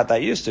that we're not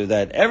that used to,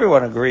 that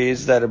everyone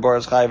agrees that a bor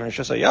is chayiv in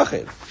Rishus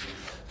HaYachid.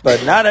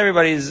 But not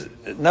everybody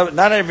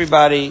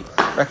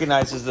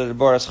recognizes that the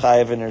bor is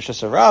chayiv in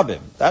Rishus HaRabim.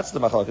 That's the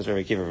machlokas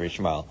Rabbi Akiva and Rabbi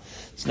Shmuel.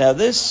 So now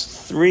this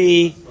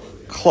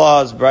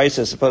 3-clause brisa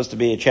is supposed to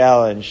be a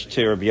challenge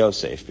to Rabbi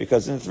Yosef,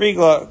 because in the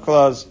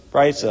 3-clause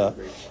brisa,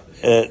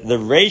 the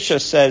Reisha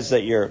says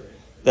that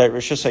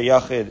Rishus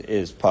HaYachid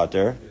is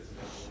pater,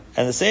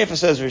 and the Sefer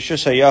says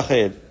Rishus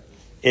HaYachid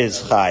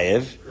is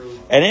chayiv.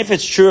 And if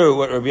it's true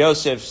what Rabbi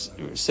Yosef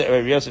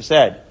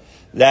said,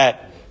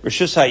 that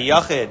Rishus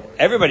HaYachid,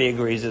 everybody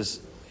agrees is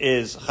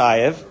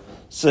chayiv,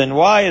 so then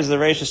why is the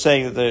Reisha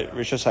saying that the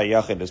Rishus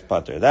HaYachid is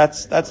pater?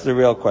 That's the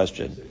real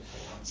question.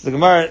 So the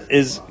Gemara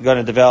is going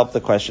to develop the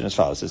question as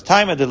follows. It says,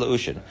 Taima de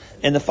Leushin.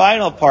 In the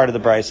final part of the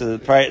Brisa,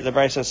 the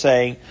Brisa is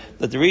saying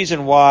that the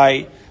reason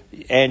why,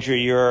 Andrew,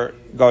 you're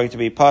going to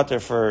be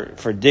pater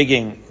for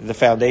digging the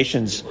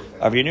foundations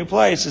of your new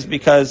place is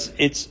because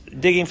it's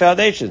digging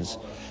foundations.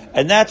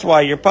 And that's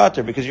why you're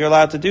pater, because you're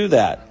allowed to do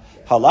that.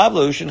 Halav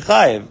Leushin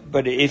chayiv.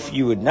 But if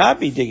you would not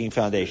be digging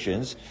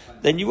foundations,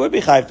 then you would be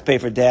chayiv to pay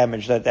for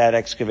damage that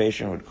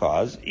excavation would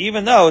cause,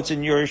 even though it's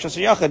in your Rishus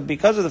HaYachid,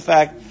 because of the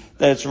fact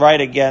that it's right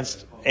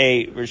against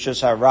a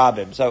Rishus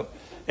HaRabim. So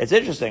it's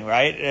interesting,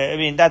 right? I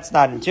mean, that's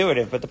not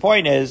intuitive, but the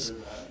point is,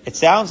 it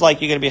sounds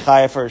like you're going to be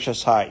chayav for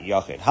Rishus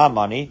HaYachid.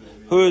 Hamani,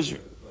 whose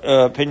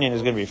opinion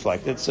is going to be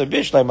reflected? So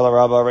Bishlei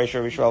Malarabba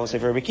Reisha Rishwa will say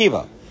for Rabbi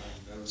Akiva.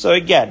 So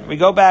again, we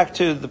go back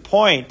to the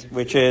point,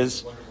 which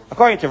is,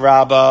 according to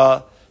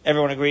Rabbah,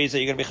 everyone agrees that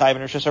you're going to be chayav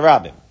in Rishus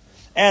HaRabim,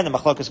 and the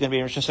machlok is going to be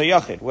in Rishus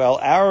HaYachid. Well,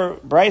 our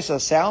brisa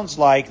sounds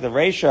like the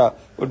Reisha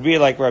would be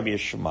like Rabbi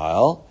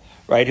Shmuel,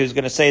 right, who's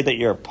going to say that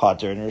you're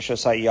pater in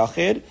Rishus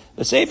HaYachid.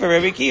 The Sefer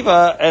Rabbi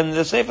Akiva, and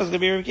the Sefer is going to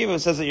be Rabbi Akiva, who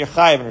says that you're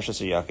chayiv in Rishus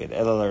HaYachid.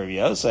 Elul Rabbi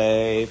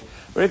Yosef.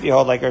 But if you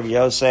hold like Rabbi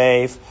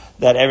Yosef,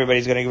 that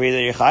everybody's going to agree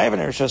that you're chayiv in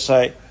Rishus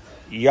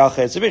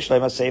HaYachid, so Bishlei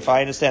must say,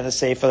 I understand the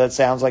Sefer that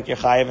sounds like you're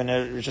chayiv in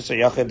Rishus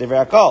HaYachid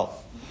divrei hakol,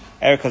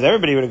 because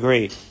everybody would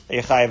agree that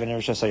you're chayiv in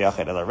Rishus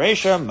HaYachid. Elul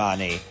Reisha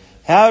Mani.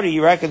 How do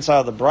you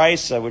reconcile the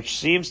brisa, which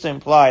seems to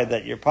imply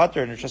that you're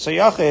pater in Rishus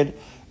HaYachid,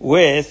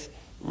 with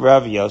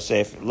Rav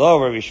Yosef,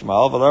 lo Rabbi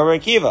Shmuel, lo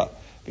Rabbi Akiva?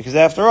 Because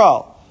after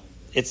all,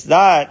 it's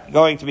not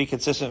going to be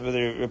consistent with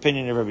the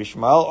opinion of Rabbi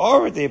Shmuel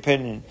or with the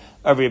opinion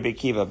of Rabbi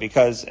Akiva,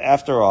 because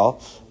after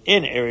all,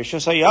 in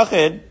Rishus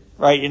HaYachid,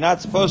 right, you're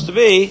not supposed to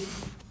be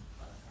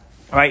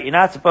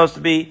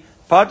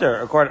pater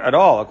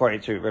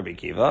according to Rabbi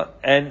Akiva,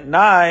 and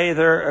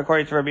neither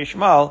according to Rabbi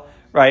Shmuel,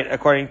 right,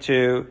 according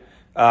to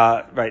in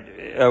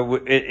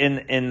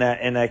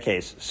that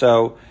case.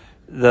 So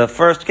the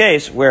first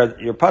case where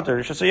you're pater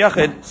Rishus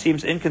HaYachid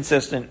seems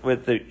inconsistent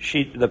with the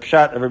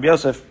pshat of Rabbi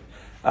Yosef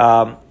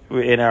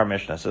in our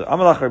Mishnah. So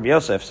Amalach Rabbi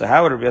Yosef. So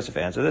how would Rabbi Yosef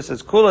answer this?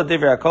 It's kula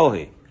divrei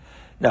hakolhi.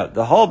 No,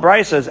 the whole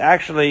brisa is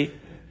actually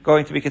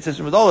going to be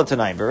consistent with all the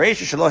Tanaim.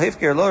 Bereisha shelo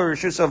hifkir lo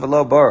rishusa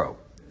v'lo boro.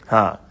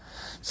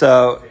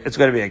 So it's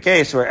going to be a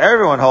case where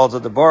everyone holds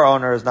that the bor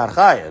owner is not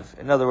chayiv.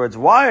 In other words,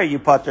 why are you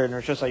pater in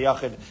Rishus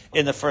HaYachid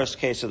in the first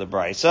case of the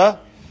brisa?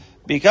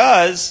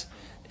 Because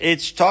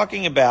it's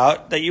talking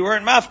about that you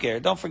weren't mafkir.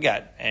 Don't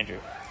forget, Andrew.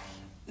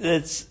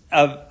 it's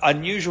an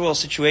unusual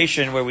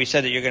situation where we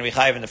said that you're going to be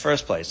chayiv in the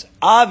first place.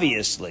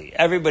 Obviously,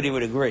 everybody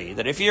would agree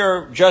that if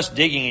you're just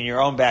digging in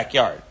your own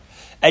backyard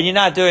and you're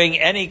not doing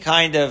any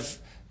kind of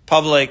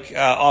public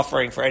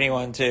offering for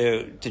anyone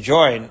to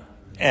join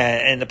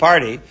in the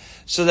party,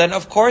 so then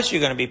of course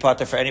you're going to be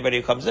pater for anybody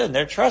who comes in.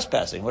 They're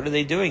trespassing. What are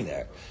they doing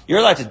there? You're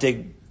allowed to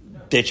dig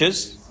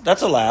ditches.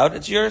 That's allowed.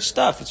 It's your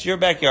stuff. It's your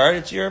backyard.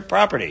 It's your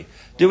property.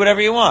 Do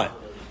whatever you want.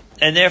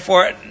 And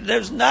therefore,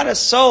 there's not a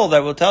soul that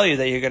will tell you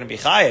that you're going to be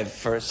chayiv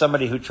for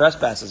somebody who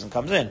trespasses and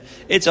comes in.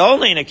 It's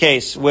only in a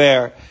case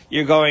where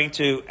you're going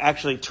to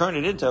actually turn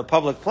it into a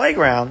public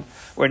playground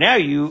where now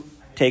you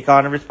take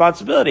on a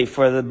responsibility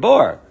for the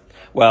bor.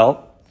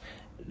 Well,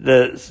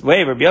 the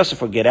way Rabbi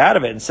Yosef would get out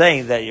of it and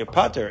saying that you're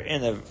pater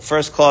in the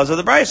first clause of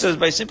the brisa is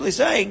by simply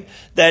saying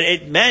that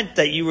it meant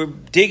that you were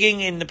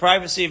digging in the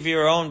privacy of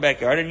your own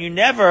backyard and you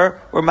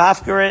never were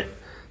mafker it,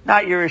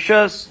 not your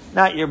rishus,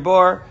 not your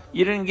bor.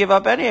 You didn't give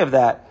up any of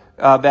that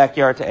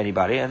backyard to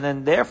anybody. And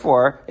then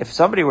therefore, if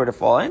somebody were to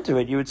fall into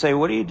it, you would say,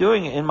 what are you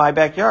doing in my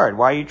backyard?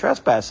 Why are you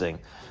trespassing?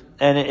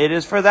 And it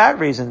is for that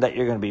reason that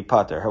you're going to be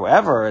pater.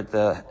 However,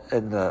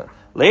 in the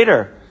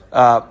later,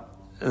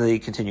 the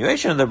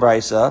continuation of the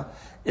brisa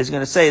is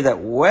going to say that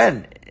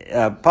when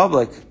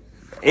public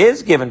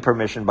is given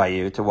permission by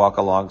you to walk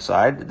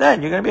alongside,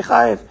 then you're going to be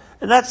chayiv.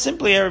 And that's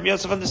simply how Rabbi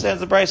Yosef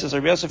understands the brisa. So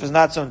Rabbi Yosef is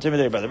not so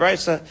intimidated by the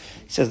brisa.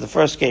 He says the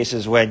first case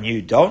is when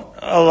you don't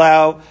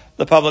allow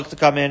the public to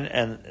come in,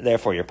 and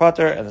therefore you're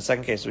pater. And the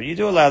second case is when you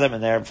do allow them,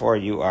 and therefore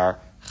you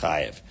are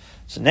chayiv.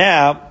 So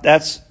now,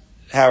 that's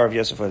how Rabbi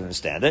Yosef would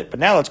understand it.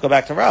 But now let's go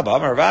back to Rabbah.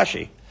 Amar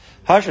Ravashi.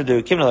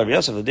 Hashadu kimna Rabbi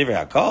Yosef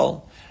l'divrei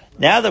hakol.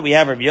 Now that we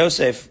have Rabbi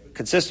Yosef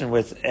consistent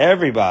with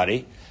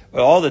everybody,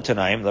 with all the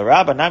Tanaim, the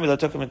Rabbah nami lo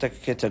took him into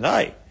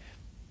Tanai.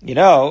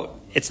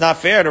 It's not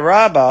fair to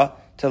Rabbah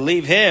to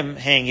leave him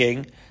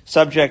hanging,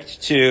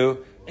 subject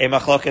to a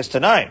machlokes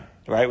Tanaim,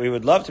 right? We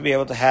would love to be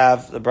able to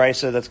have the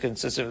brisa that's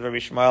consistent with Rabbi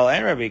Shmuel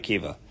and Rabbi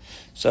Akiva.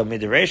 So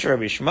midrash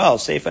Rabbi Shmuel,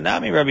 seifa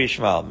nami Rabbi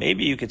Shmuel.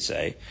 Maybe you could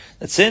say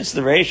that since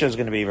the ratio is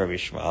going to be Rabbi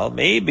Shmuel,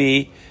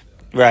 maybe,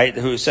 right,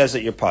 who says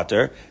that you're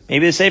pater,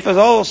 maybe the seifa is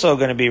also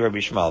going to be Rabbi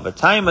Shmuel. But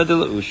time of the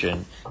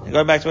leushin,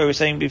 going back to what we were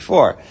saying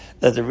before,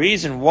 that the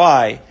reason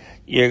why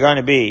you're going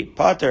to be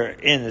pater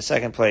in the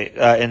second place,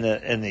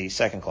 in the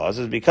second clause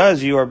is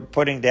because you are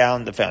putting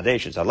down the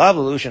foundations. Alav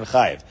l'lushin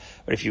chayiv.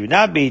 But if you would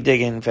not be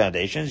digging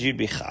foundations, you'd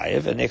be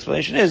chayiv. And the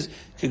explanation is,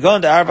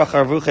 kagon da'arva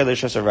charvuche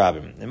l'shos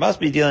harabim. It must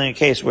be dealing in a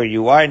case where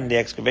you widen the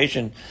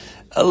excavation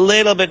a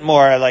little bit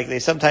more, like they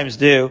sometimes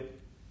do.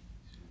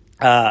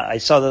 I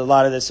saw a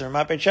lot of this in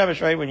Ramat Beit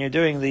Shemesh, right? When you're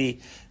doing the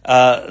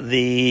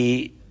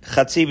chatzi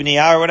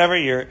b'niyah or whatever,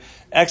 you're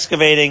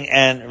excavating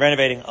and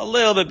renovating a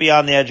little bit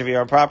beyond the edge of your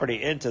own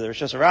property into the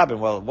Rishus HaRabim.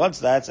 Well, once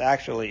that's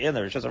actually in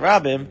the Rishus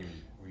HaRabim,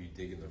 where you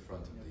dig in the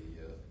front of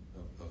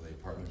the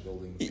apartment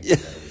building,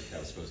 that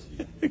was supposed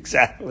to be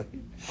exactly.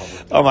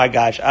 Oh my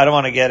gosh, I don't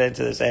want to get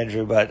into this,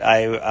 Andrew, but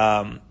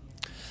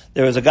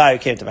there was a guy who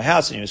came to my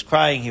house and he was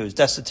crying. He was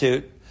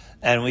destitute,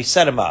 and we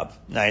set him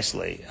up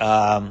nicely.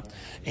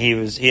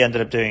 He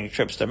ended up doing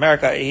trips to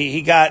America.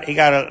 He got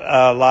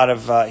a lot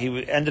of.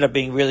 He ended up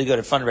being really good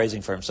at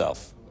fundraising for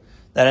himself.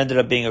 That ended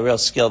up being a real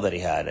skill that he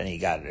had, and he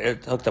got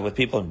hooked up with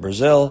people in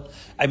Brazil.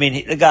 I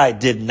mean, the guy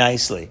did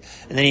nicely.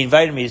 And then he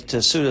invited me to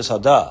Sudas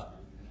Hada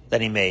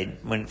that he made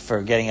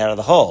for getting out of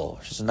the hole,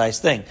 which is a nice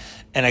thing.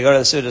 And I go to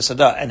the Sudas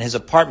Hada, and his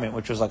apartment,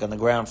 which was like on the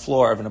ground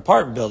floor of an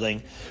apartment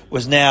building,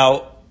 was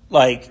now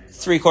like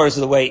 3/4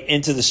 of the way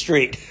into the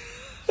street.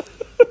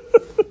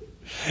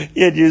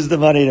 He had used the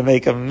money to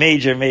make a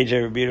major,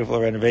 major,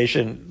 beautiful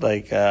renovation,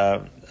 like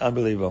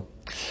unbelievable.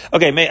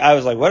 Okay, I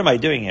was like, what am I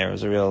doing here? It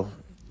was a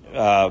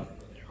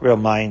real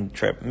mind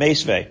trip.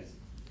 Meisvei.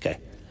 Okay.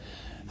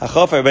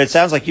 Hachofer, but it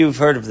sounds like you've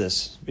heard of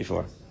this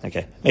before.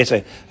 Okay.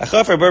 Meisvei.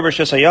 Hachofer berber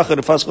shesayachud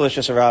ufaskul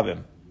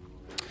shesarabim.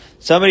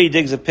 Somebody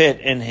digs a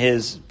pit in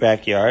his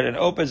backyard and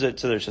opens it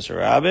to the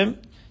shesarabim.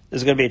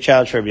 There's going to be a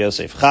challenge for Rabbi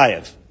Yosef.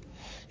 Chayev.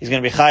 He's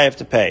going to be chayev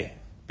to pay.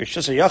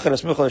 Shesayachud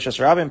asmuchal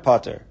shesarabim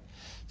pater.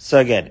 So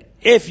again,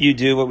 if you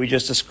do what we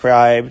just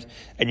described,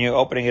 and you're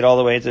opening it all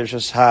the way into the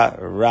Rishus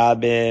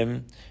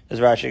HaRabim, as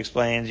Rashi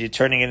explains, you're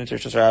turning it into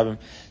Rishus HaRabim,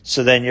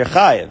 so then you're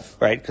chayiv,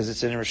 right? Because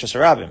it's in Rishus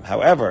HaRabim.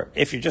 However,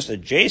 if you're just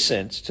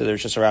adjacent to the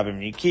Rishus HaRabim,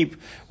 and you keep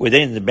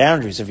within the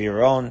boundaries of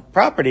your own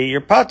property,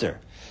 you're pater.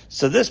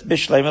 So this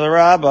Bishleim of the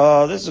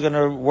Rabbah, this is going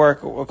to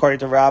work according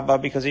to Rabbah,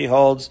 because he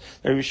holds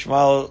that Rabbi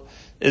Shmuel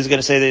is going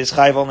to say that he's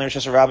chayiv only in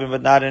Rishus HaRabim,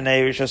 but not in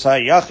a Rishus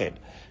HaYachid.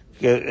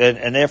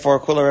 And therefore,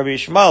 Kula Rabbi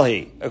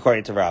Shmuel,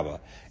 according to Rabbah.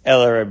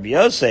 El Rabbi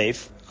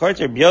Yosef, according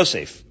to Rabbi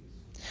Yosef,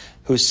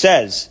 who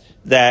says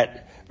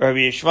that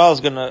Rabbi Shmuel is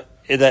gonna,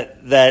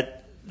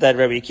 that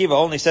Rabbi Akiva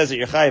only says that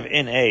you're chayiv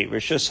in a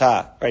Rishus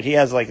Ha, right? He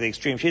has like the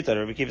extreme sheet that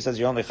Rabbi Akiva says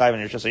you're only chayiv in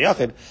Rishus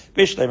HaYachid,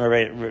 Bishleim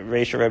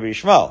Reisha Rabbi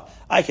Shmuel.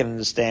 I can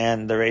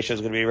understand the ratio is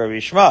going to be Rabbi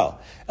Shmuel.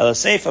 El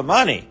Seifa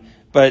Mani,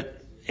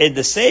 but in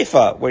the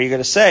Seifa, where you're going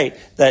to say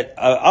that,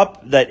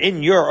 that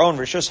in your own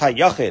Rishus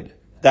HaYachid,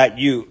 that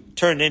you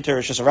turned into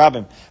Rosh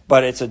Hashanah,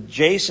 but it's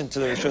adjacent to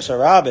the Rosh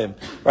Hashanah,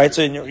 right?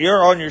 So in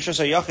your own Rosh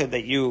Hashanah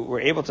that you were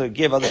able to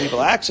give other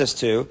people access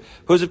to,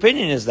 whose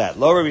opinion is that?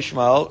 Lo Rabbi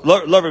Shmuel, lo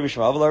Rabbi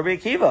Shmuel, lo Rabbi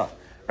Akiva,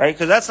 right?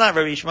 Because that's not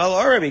Rabbi Shmuel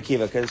or Rabbi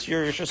Akiva, because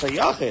you're Rosh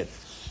Hashanah.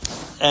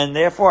 And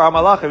therefore,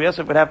 Amalach, Rabbi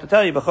Yosef would have to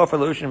tell you, B'chofer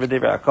L'ushin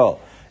v'divrei hakol.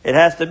 It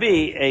has to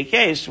be a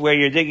case where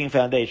you're digging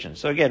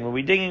foundations. So again, when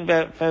we're digging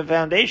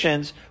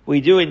foundations,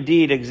 we do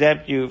indeed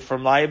exempt you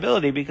from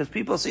liability because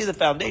people see the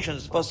foundation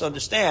is supposed to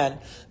understand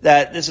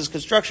that this is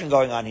construction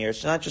going on here.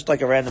 It's not just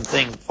like a random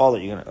thing, a hole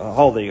that you're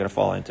going to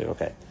fall into.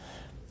 Okay.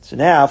 So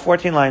now,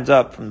 14 lines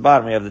up from the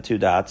bottom, we have the two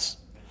dots.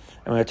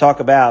 And we're going to talk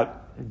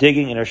about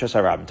digging in Rosh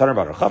Hashanah.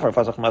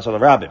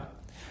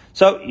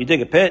 So you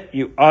dig a pit,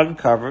 you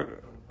uncover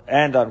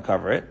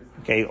it,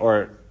 okay,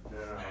 or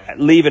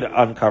leave it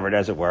uncovered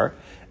as it were.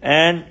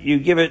 And you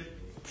give it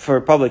for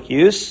public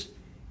use.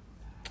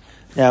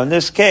 Now, in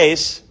this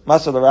case,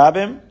 Masal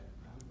Rabim,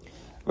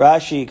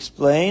 Rashi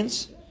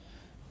explains,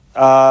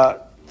 4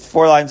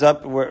 lines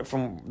up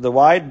from the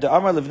wide, the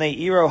Amar Livnei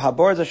Iro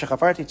Haborza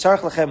Shechafarti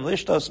Tzarch Lechem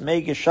Lishtos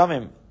Mei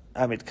Geshamim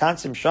Amit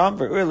Kansim Sham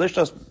Ve'ur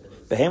Lishtos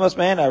Behemos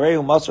Mehen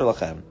Arehu Masar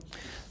Lechem.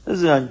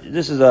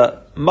 This is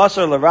a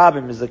Masar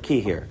L'Rabim is the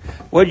key here.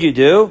 What did you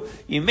do?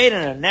 You made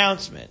an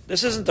announcement.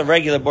 This isn't the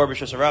regular bar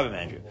b'shus Rabim,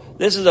 Andrew.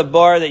 This is a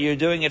bar that you're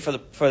doing it for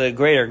the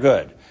greater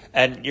good,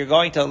 and you're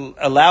going to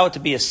allow it to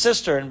be a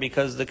cistern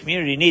because the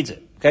community needs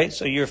it. Okay,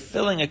 so you're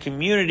filling a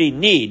community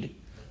need.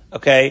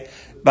 Okay,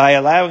 by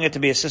allowing it to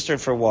be a cistern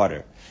for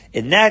water.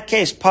 In that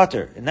case,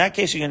 pater. In that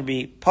case, you're going to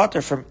be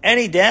pater from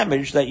any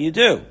damage that you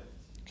do.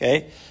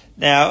 Okay.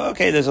 Now,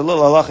 there's a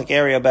little halachic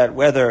area about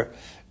whether.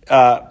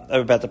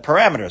 About the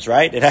parameters,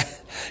 right?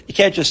 You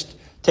can't just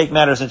take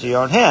matters into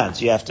your own hands.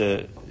 You have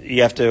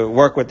to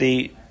work with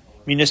the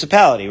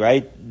municipality,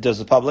 right? Does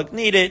the public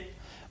need it?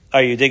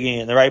 Are you digging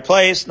it in the right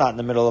place? Not in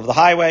the middle of the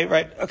highway,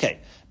 right? Okay.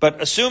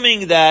 But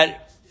assuming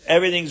that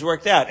everything's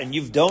worked out and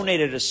you've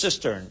donated a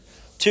cistern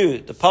to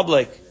the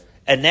public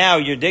and now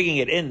you're digging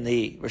it in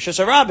the Rosh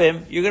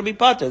Hashanah, you're going to be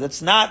pater.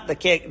 That's not the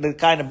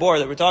kind of bore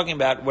that we're talking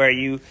about where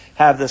you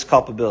have this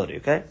culpability,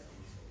 okay?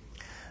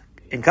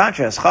 In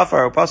contrast,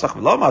 chafar or pasach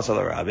lo masal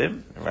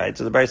rabim, right?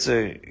 So the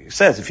Brisa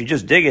says if you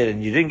just dig it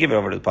and you didn't give it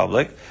over to the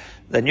public,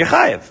 then you're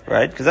chayiv,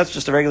 right? Because that's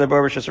just a regular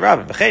bar b'shus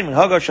rabim. V'chein min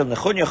hagos shel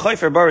nechunya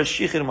chofer baris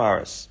shichin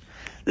maris.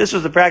 This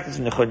was the practice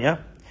of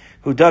Nechunya,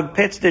 who dug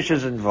pits,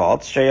 ditches, and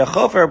vaults.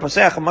 Sheyachofer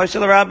pasach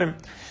masal rabim.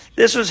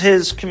 This was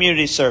his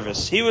community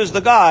service. He was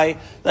the guy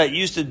that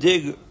used to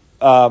dig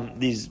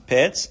these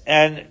pits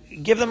and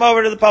give them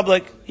over to the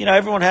public. You know,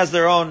 everyone has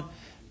their own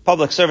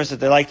public service that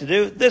they like to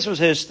do. This was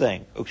his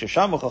thing. When the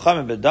Chachamim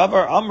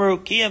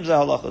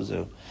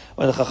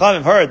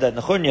heard that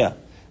Nechunya,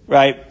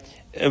 right,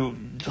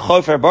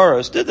 Chofer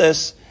Boros did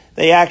this,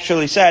 they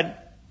actually said,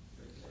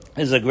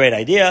 this is a great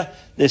idea.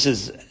 This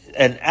is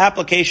an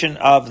application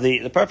of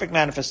the perfect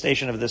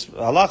manifestation of this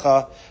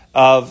halacha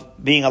of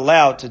being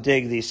allowed to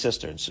dig these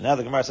cisterns. So now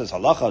the Gemara says,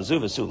 halacha zu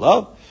v'su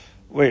lo?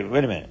 Wait a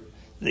minute.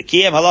 The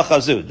kiyam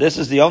halacha zu. This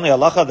is the only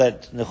halacha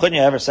that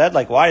Nechunya ever said.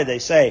 Like, why did they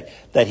say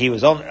that he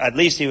was only, at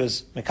least he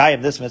was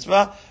mekayim this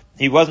mitzvah?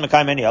 He wasn't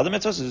mekayim any other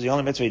mitzvahs? This is the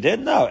only mitzvah he did?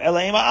 No.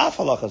 Elaima af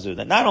halacha zu.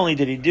 That not only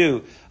did he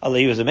do,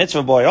 he was a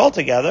mitzvah boy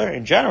altogether,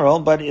 in general,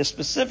 but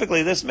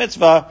specifically this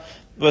mitzvah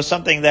was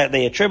something that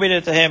they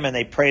attributed to him and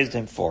they praised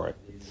him for it.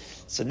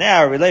 So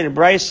now, related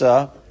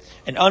brisa,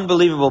 an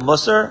unbelievable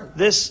musar.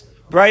 This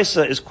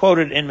brisa is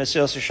quoted in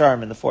Mesilas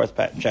Yesharim in the 4th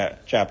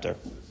chapter.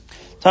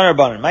 Tanar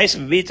Banan,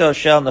 Ma'asim Vito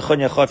Shel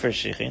Nechunya Chofer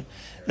Shichin.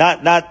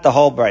 Not the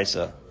whole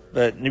brisa,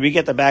 but we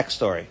get the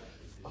backstory.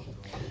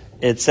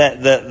 It's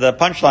the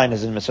punchline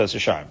is in Mesilas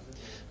Yesharim,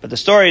 but the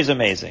story is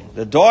amazing.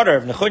 The daughter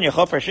of Nechunya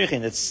Chofer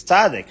Shichin, it's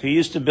tzaddik who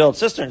used to build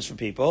cisterns for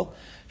people.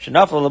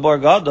 Shenafal Labor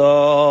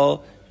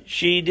Gadol.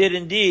 She did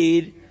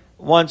indeed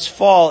once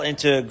fall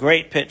into a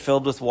great pit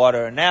filled with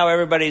water, and now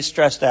everybody's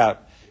stressed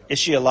out. Is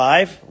she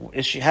alive?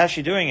 How's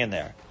she doing in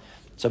there?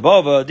 So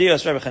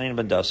Dios Rebbe Chanina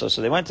ben Doso.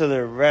 So they went to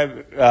the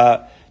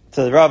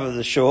Rav of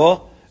the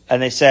shul,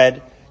 and they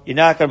said, "You're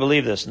not going to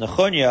believe this.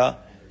 Nechunya,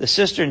 the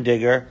cistern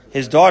digger,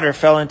 his daughter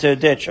fell into a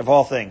ditch of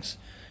all things.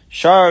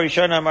 Shar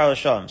Rishon Amar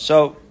L'Shalom."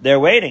 So they're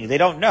waiting. They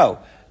don't know.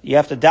 You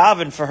have to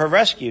daven for her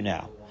rescue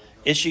now.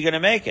 Is she going to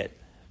make it?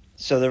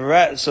 So the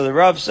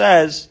Rav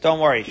says, "Don't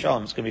worry,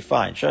 Shalom, it's going to be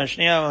fine." Shalom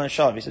Shniyam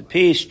Shalom. He said,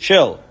 "Peace,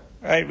 chill,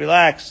 right?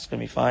 Relax, it's going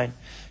to be fine."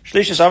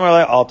 Shlishis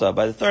Amar Alta.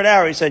 By the 3rd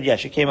hour, he said, "Yeah,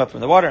 she came up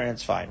from the water and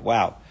it's fine."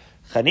 Wow,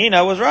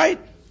 Chanina was right.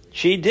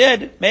 She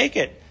did make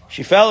it.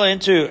 She fell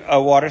into a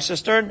water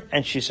cistern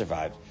and she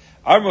survived.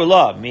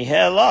 Armula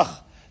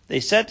mihelach. They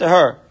said to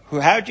her,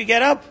 "How'd you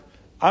get up?"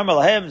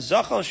 Armalahem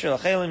zachal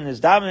shelachelim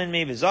nizdamin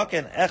mi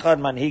v'zaken echad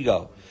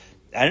manhigo.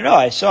 I don't know.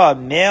 I saw a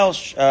male,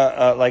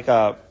 like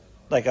a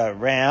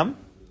ram,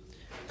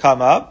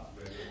 come up,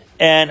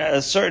 and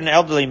a certain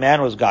elderly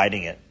man was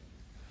guiding it.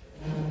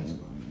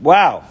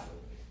 Wow.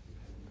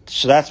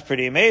 So that's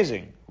pretty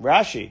amazing.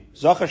 Rashi,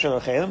 Zachar shel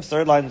Chelim,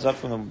 3rd line is up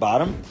from the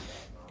bottom.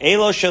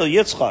 Elo shel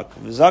Yitzchak,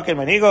 V'zaken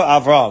manigo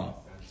Avram.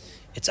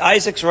 It's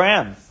Isaac's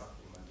ram.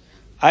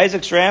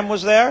 Isaac's ram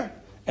was there,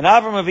 and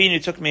Avram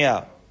Avinu took me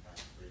out.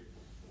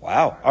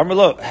 Wow.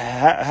 Amrlo,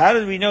 how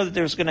did we know that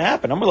there was going to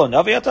happen? Amrlo,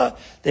 Naviata?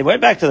 They went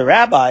back to the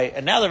rabbi,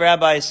 and now the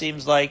rabbi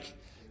seems like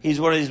he's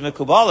one of these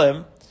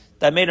Mekubalim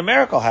that made a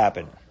miracle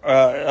happen.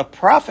 A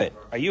prophet.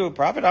 Are you a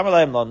prophet?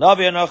 Amrlo, lo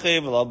Navi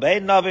Anochi, lo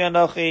Bein Navi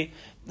Anochi,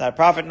 not a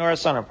prophet nor a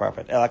son of a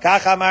prophet.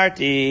 Elakach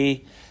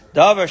amarti,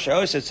 davar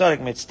she'os etzodik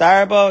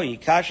mitzdarbo,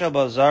 yikasha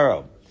bo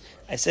zaro.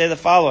 I say the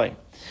following.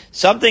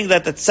 Something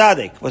that the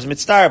tzaddik was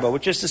mitzdarbo,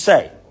 which is to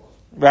say,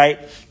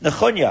 right,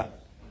 Nechunya,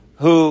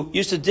 who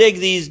used to dig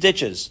these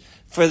ditches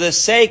for the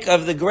sake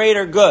of the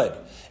greater good.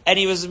 And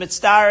he was a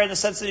mitzvah in the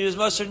sense that he was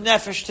moser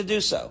nefesh to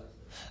do so.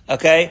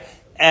 Okay?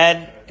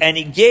 And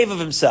he gave of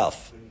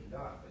himself.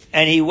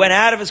 And he went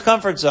out of his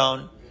comfort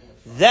zone.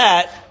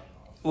 That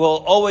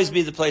will always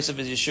be the place of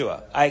his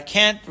Yeshua. I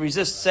can't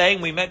resist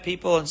saying we met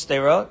people in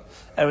Sderot,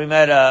 and we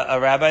met a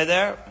rabbi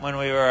there when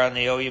we were on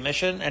the OU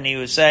mission, and he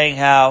was saying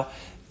how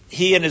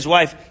he and his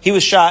wife, he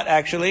was shot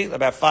actually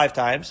about 5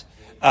 times,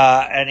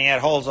 and he had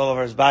holes all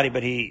over his body,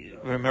 but he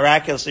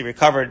miraculously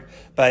recovered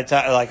by the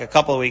time, like a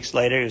couple of weeks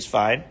later. He was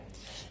fine.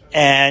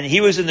 And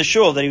he was in the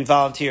shul that he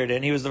volunteered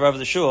in. He was the Rav of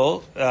the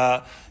shul,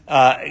 opening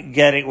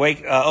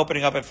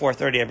up at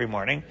 4:30 every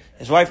morning.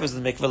 His wife was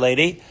the mikveh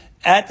lady.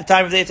 At the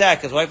time of the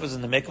attack, his wife was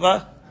in the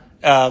mikveh,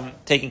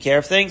 taking care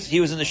of things. He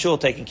was in the shul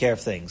taking care of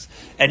things.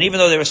 And even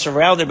though they were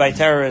surrounded by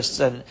terrorists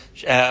and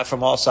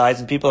from all sides,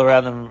 and people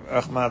around them,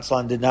 Rahman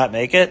Aslan, did not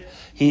make it,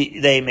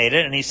 they made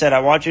it. And he said, I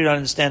want you to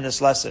understand this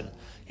lesson.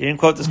 He didn't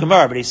quote this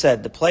Gemara, but he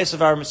said, the place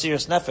of our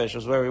Mesiras Nefesh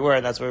was where we were,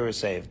 and that's where we were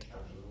saved.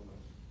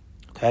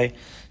 Okay?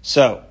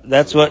 So,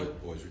 that's what... The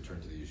boys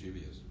returned to the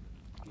yeshiva.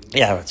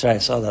 Yeah, that's right. I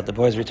saw that. The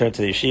boys returned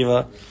to the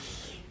yeshiva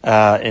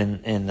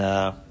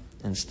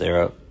in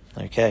Sderot.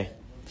 Okay.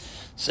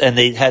 So, and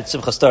they had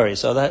Simchas Torah. You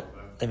saw that?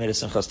 They made a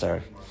Simchas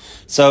Torah.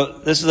 So,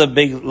 this is a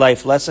big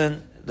life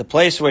lesson. The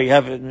place where you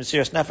have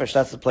Mesiras Nefesh,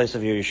 that's the place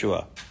of your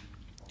Yeshua.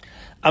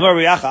 Amar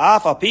Riyacha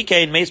Af Al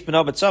Pikein Meis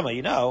Beno B'Tzama.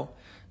 You know,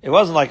 it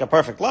wasn't like a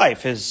perfect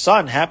life. His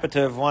son happened to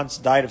have once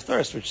died of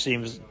thirst, which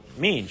seems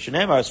mean.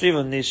 Shneimar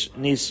Sviva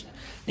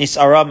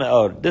Nisara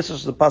Me'od. This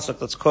is the pasuk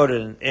that's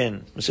quoted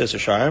in Mesilas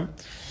Yesharim.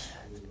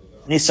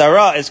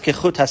 Nisara is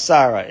Kechut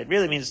Hasara. It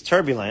really means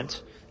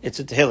turbulent. It's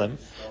a Tehillim.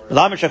 The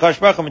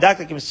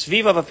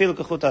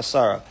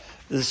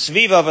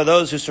Sviva are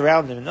those who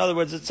surround him. In other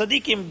words, the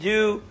tzaddikim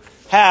do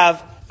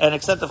have an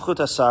extent of Chut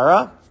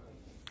Hasara.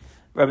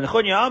 Rabbi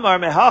Nechunya Amar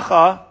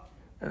Mehacha,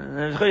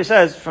 and Nechunya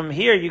says, from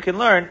here you can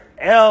learn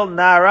El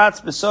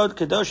Naratz Besod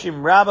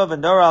Kedoshim Rabba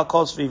Vendora Al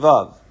Kol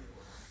Svivav.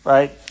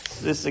 Right?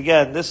 This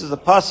is the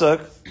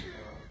pasuk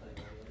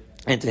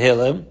in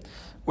Tehillim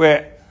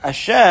where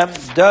Hashem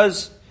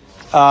does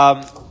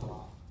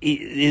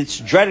its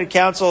dreaded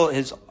counsel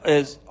is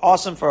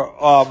awesome for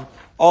all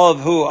of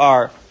who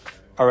are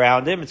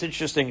around him. It's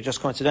interesting,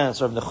 just coincidental,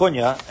 sort of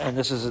Nechunya, and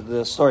this is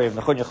the story of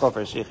Nechunya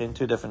Chofer Shichin,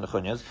 2 different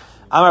Nechunyas.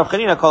 Amar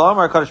Chanina Kol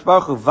Amar Kadosh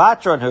Baruch Hu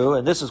Vatronhu,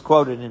 and this is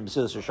quoted in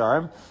Mesilas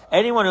Yesharim.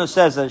 Anyone who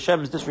says that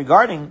Hashem is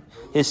disregarding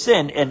his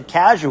sin and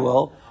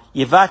casual,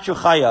 Yivatru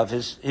Chayav,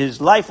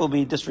 his life will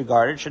be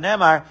disregarded.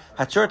 Shenemar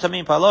Hatzur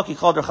Tamim Paloki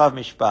Chol Derchav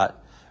Mishpat.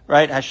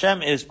 Right?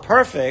 Hashem is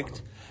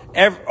perfect.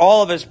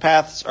 All of his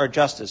paths are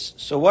justice.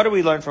 So what do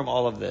we learn from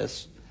all of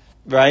this?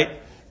 Right?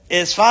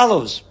 As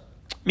follows.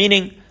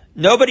 Meaning,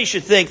 nobody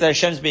should think that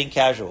Hashem's being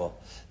casual.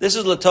 This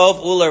is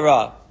Latov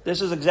Ulera.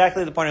 This is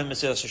exactly the point of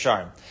Mesilas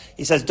Yesharim.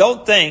 He says,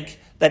 don't think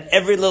that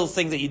every little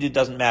thing that you do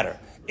doesn't matter.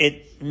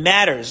 It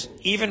matters,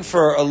 even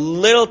for a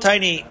little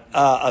tiny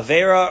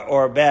avera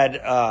or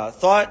bad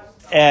thought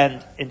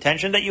and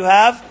intention that you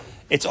have.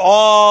 It's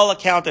all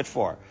accounted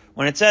for.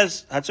 When it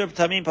says Hatzur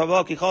Tamim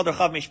Pavoki Kol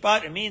Derchav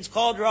Mishpat, it means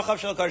Kol Derchav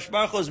Shel Kadosh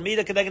Baruch Hu is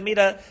Mida Kedeged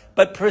Mida,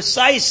 but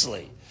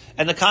precisely.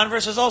 And the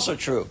converse is also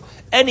true.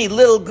 Any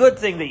little good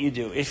thing that you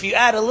do, if you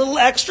add a little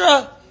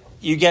extra,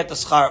 you get the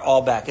schar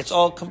all back. It's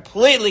all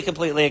completely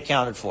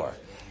accounted for.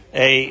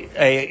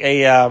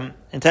 A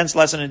intense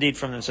lesson indeed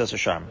from the Mesilas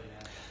Yesharim.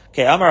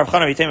 Okay, Amar Rav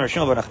Chana V'Teimer Rav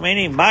Shmuel Ben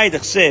Nachmani, Mai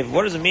Dechsev.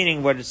 What does it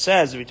mean? What it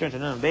says? We turn to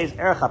Nun Beis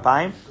Erech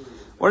Hapayim.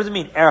 What does it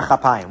mean? Erech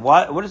Hapayim.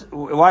 Why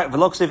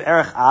V'lo Ksev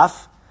Erech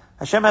Af?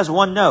 Hashem has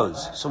one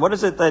nose. So what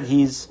is it that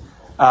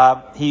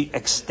he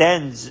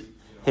extends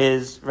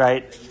his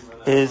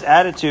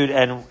attitude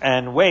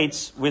and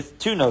weights with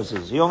 2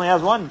 noses? He only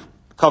has one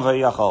kavah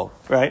yachol,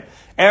 right?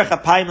 Erech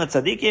hapayim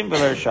letzadikim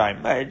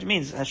v'lershaim. It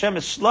means Hashem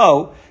is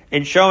slow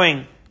in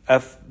showing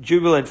a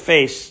jubilant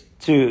face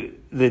to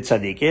the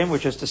tzadikim,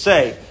 which is to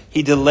say,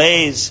 he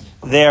delays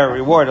their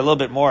reward a little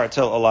bit more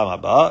until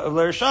olam haba.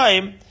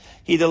 V'lershaim,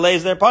 he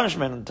delays their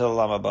punishment until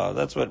Olam Haba.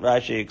 That's what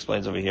Rashi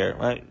explains over here.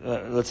 Right?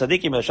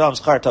 L'tzadikim l'shalom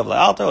schar tov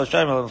la'alter,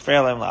 l'shayim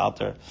l'mefreya lehem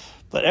la'alter.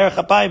 But Erech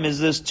Hapayim is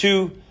there's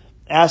 2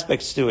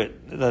 aspects to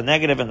it, the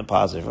negative and the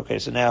positive. Okay,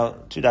 so now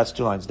 2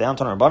 lines down.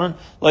 Ton Rabbanon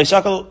lo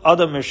yisakal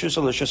adam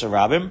mershusa l'shusa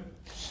rabim.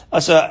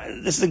 So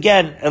this is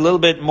again a little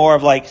bit more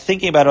of like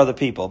thinking about other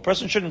people. A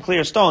person shouldn't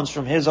clear stones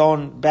from his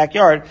own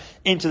backyard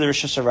into the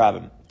Rishus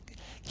Rabbim.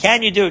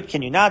 Can you do it?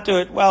 Can you not do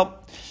it? Well,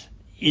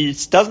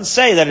 it doesn't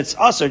say that it's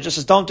usher, just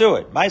says don't do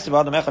it. There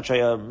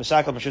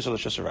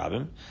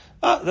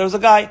was a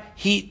guy,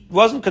 he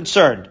wasn't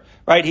concerned,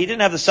 right? He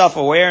didn't have the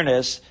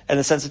self-awareness and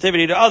the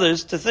sensitivity to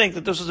others to think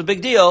that this was a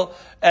big deal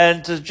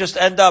and to just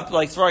end up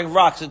like throwing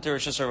rocks into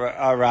Rosh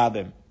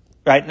Hashanah.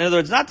 Right? In other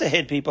words, not to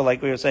hit people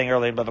like we were saying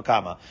earlier in Bava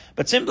Kama,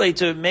 but simply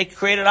to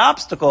create an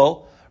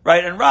obstacle,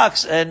 right, and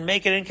rocks and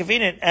make it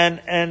inconvenient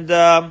and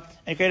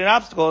create an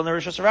obstacle in the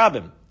Rosh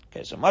Hashanah.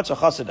 Okay, so Matzah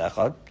Chassid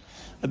Echad,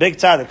 the big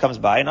tzaddik comes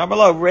by, and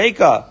Amar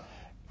Reika,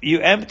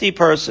 you empty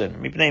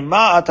person.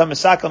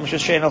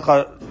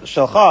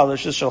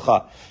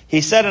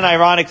 He said an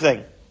ironic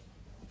thing.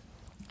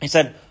 He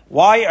said,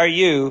 why are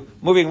you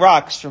moving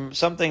rocks from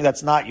something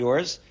that's not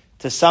yours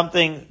to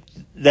something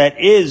that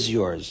is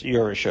yours,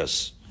 your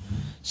rishus?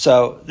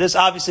 So this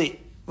obviously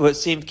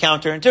seemed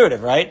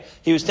counterintuitive, right?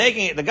 He was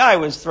taking it, the guy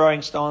was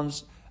throwing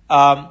stones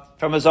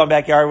from his own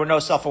backyard with no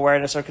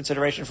self-awareness or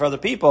consideration for other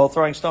people,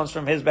 throwing stones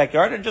from his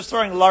backyard and just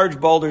throwing large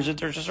boulders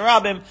into Rosh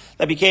Hashanah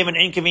that became an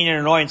inconvenient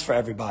annoyance for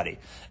everybody.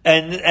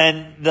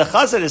 And the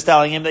chassid is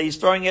telling him that he's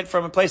throwing it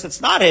from a place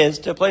that's not his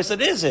to a place that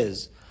is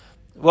his.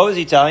 What was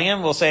he telling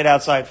him? We'll say it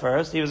outside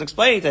first. He was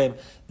explaining to him,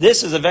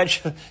 this is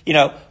eventually,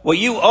 what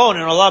you own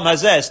in Olam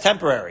Hazeh is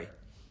temporary.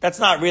 That's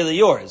not really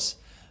yours.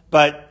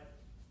 But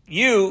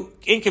you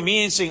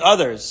inconveniencing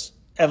others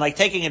and like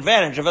taking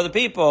advantage of other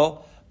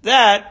people,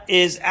 that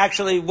is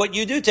actually what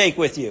you do take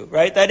with you,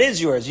 right? That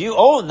is yours. You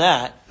own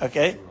that,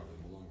 okay?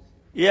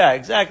 Yeah,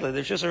 exactly.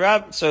 There's just a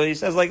rab. So he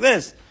says like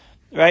this,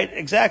 right?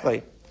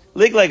 Exactly.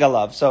 Ligleg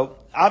alav. So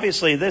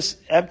obviously this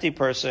empty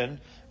person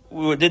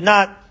did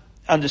not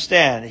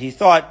understand. He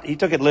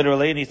took it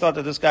literally, and he thought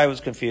that this guy was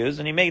confused,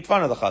 and he made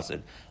fun of the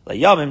chassid.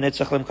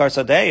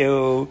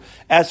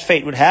 As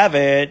fate would have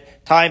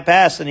it, time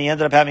passed, and he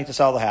ended up having to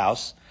sell the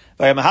house.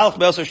 And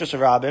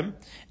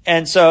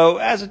so,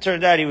 as it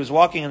turned out, he was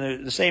walking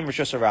in the same Rosh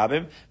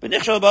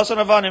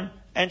Hashanah,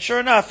 and sure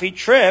enough, he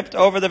tripped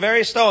over the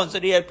very stones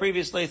that he had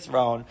previously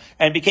thrown,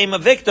 and became a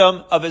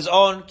victim of his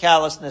own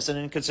callousness and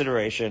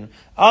inconsideration.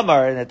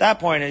 Amar, and at that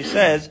point he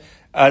says,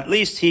 at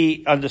least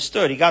he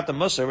understood, he got the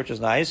musar, which is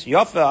nice.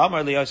 Yofa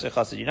Amar li Yosef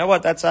Chassid. You know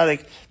what? That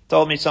tzaddik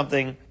told me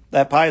something.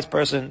 That pious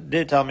person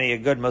did tell me a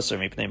good musar.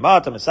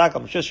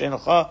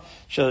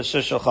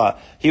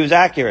 He was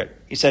accurate.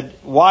 He said,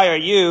 why are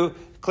you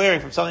clearing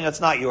from something that's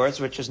not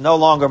yours, which is no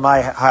longer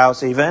my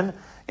house even,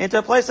 into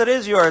a place that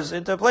is yours,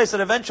 into a place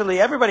that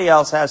eventually everybody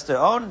else has to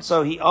own?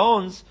 So he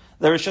owns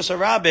the Rosh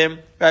Hashanah,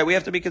 right? We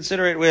have to be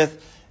considerate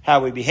with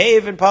how we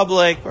behave in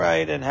public,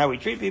 right? And how we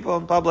treat people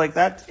in public.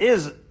 That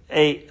is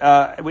we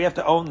have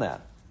to own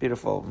that.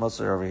 Beautiful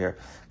musar over here.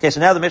 Okay, so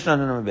now the Mishnah on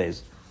the Number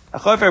Beis.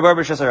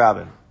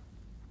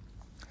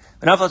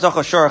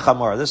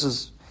 This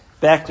is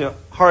back to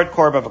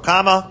hardcore Bava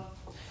Kama,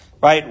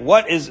 right?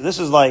 This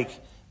is like,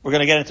 we're going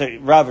to get into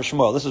Rav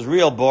Shmuel. This is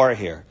real bor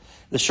here.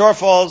 The shore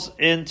falls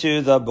into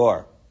the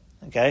bor.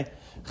 Okay?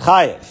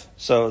 Chayev.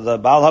 So the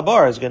Baal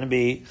HaBor is going to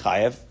be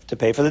chayev to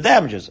pay for the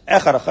damages.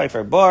 Echad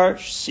HaChayfer bor,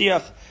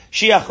 shiach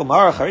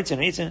umara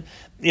charitzin itzin.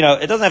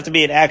 It doesn't have to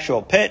be an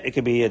actual pit. It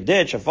could be a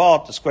ditch, a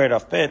vault, a squared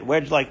off pit,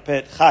 wedge-like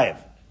pit, chayev.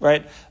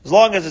 Right? As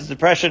long as it's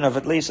depression of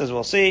at least, as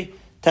we'll see,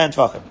 10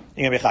 tvachim.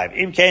 You're going to be chayiv.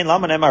 Im kain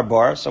lama nemar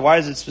bor. So why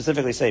does it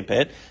specifically say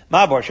pit?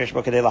 Ma bor sheish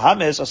bo kedei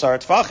lahamis asar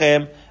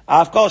tvachim.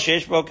 Af kol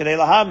sheish bo kedei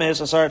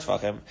lahamis asar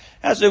tvachim.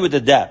 Has to do with the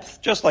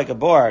depth. Just like a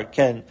bor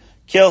can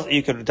kill,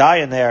 you could die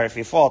in there if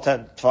you fall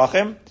 10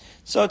 tvachim.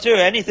 So too,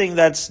 anything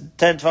that's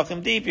 10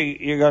 tvachim deep,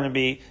 you're going to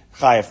be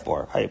chayiv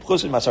bor. Chayiv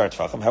chusim asar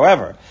tvachim.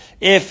 However,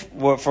 if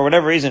for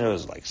whatever reason it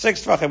was like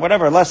 6 tvachim,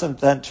 whatever, less than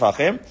 10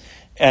 tvachim,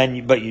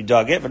 but you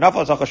dug it,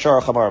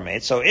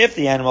 so if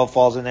the animal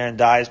falls in there and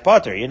dies,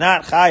 potter, you're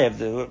not chayiv.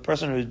 The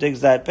person who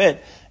digs that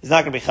pit is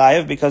not going to be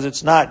chayiv because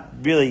it's not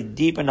really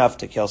deep enough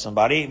to kill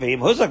somebody. You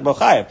would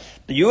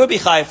be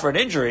chayiv for an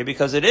injury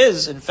because it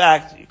is, in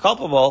fact,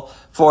 culpable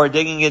for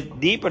digging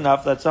it deep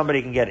enough that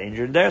somebody can get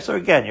injured there. So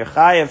again, you're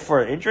chayiv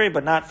for injury,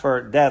 but not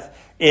for death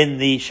in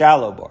the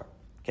shallow bore.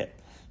 Okay.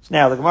 So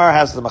now the Gemara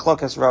has the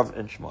machlokas Rav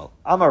and Shmuel.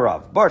 Amar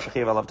Rav, bar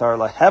shechiv alav tar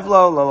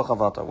lahevlo lo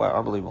lachavata. Wow,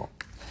 unbelievable.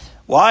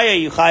 Why are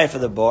you chayiv for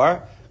the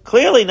bor?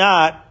 Clearly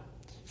not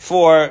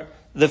for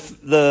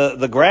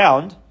the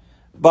ground,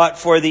 but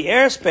for the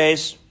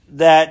airspace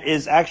that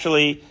is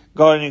actually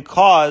going to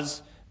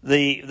cause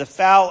the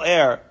foul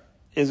air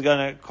is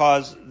going to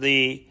cause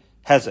the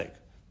hezek.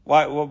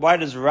 Why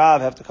does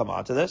Rav have to come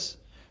onto this?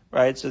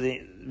 Right?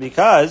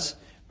 Because,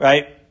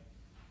 right,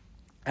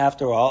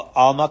 after all,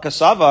 Alma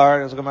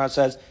Kasavar, as the Gemara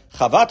says,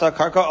 Chavata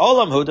Karka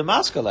Olam Hu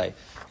Demaskale.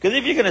 Because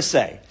if you're going to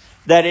say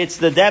that it's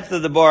the depth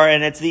of the bor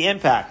and it's the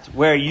impact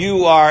where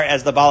you are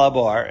as the Bala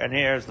bor, and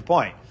here's the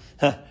point.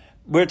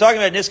 We're talking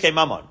about Niskei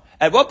Mammon.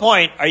 At what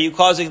point are you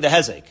causing the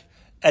hezek?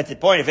 At the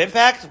point of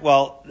impact?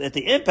 Well, at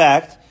the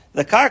impact,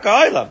 the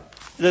karka olam,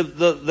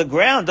 the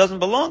ground doesn't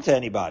belong to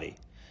anybody.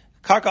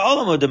 Karka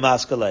olam hu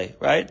demaskale,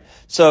 right?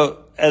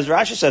 So, as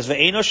Rashi says,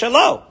 ve'eno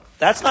shelo.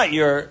 That's not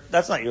yours.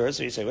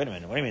 So you say, wait a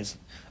minute, what do you mean?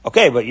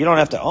 Okay, but you don't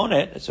have to own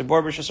it. It's a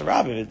bor b'shas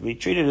rabim. We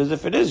treat it as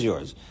if it is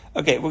yours.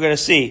 Okay, we're going to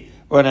see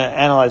We're going to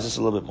analyze this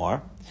a little bit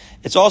more.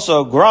 It's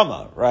also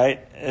grama, right?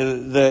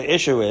 The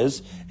issue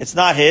is, it's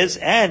not his,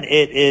 and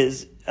it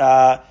is,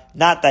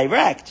 not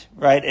direct,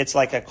 right? It's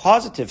like a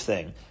causative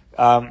thing.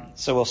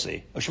 So we'll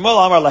see.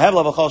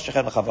 Shmuel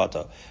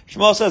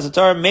says the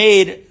Torah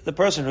made the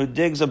person who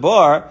digs a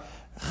bore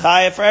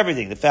chayav for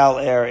everything, the foul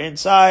air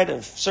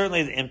inside,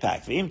 certainly the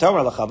impact. If you're going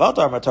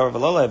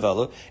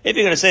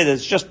to say that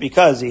it's just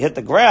because he hit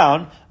the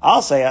ground,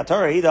 I'll say I'll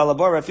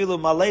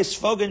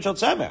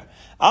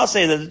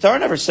say that the Torah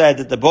never said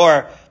that the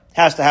bore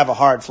has to have a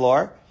hard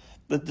floor.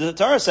 The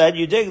Torah said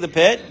you dig the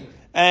pit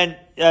and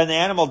the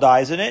animal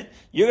dies in it,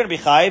 you're going to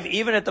be chayiv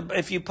even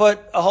if you put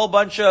a whole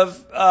bunch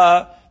of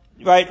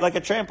like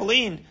a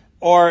trampoline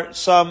or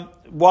some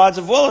wads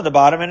of wool at the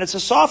bottom, and it's a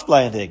soft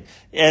landing.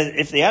 And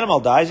if the animal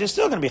dies, you're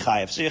still going to be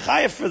chayiv. So you're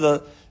chayiv for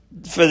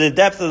the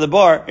depth of the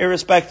bore,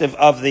 irrespective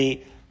of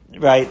the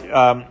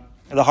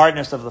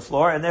hardness of the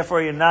floor, and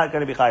therefore you're not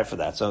going to be chayiv for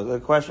that. So the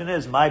question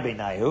is, my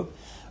beinayu,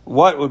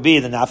 what would be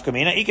the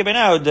nafkamina? Ike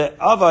beinayu the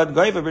avad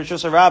goyva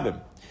b'rishus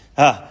harabim.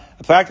 A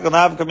practical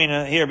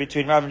nafkamina here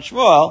between Rav and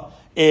Shmuel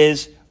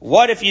is,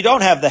 what if you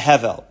don't have the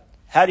hevel?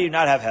 How do you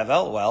not have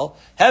hevel? Well,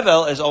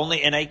 hevel is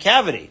only in a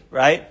cavity,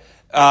 right?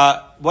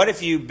 What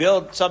if you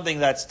build something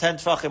that's 10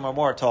 tfachim or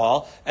more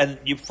tall, and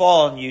you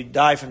fall and you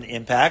die from the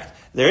impact?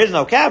 There is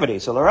no cavity.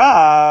 So the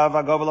Rav,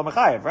 Agova lo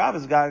mechayev. Rav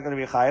is going to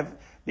be chayev,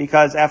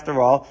 because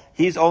after all,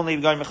 he's only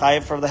going to be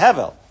chayev for the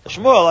hevel. The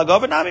Shmuel,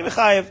 Agova nami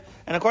mechayev.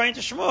 And according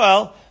to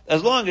Shmuel,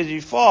 as long as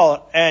you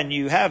fall and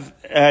you have,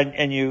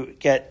 and you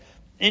get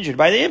injured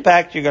by the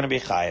impact, you're going to be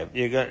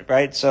chayev.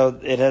 Right? So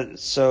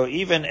so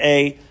even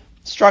a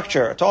tall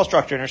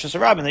structure in Rishus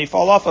Harabim that you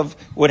fall off of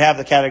would have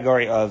the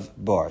category of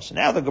bor. So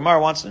now the Gemara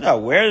wants to know,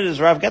 where does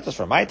Rav get this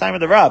from? My time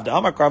of the Rav, the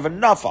Amar Kar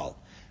v'nafal.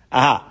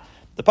 Aha.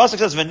 The pasuk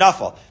says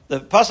v'nafal.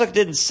 The pasuk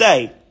didn't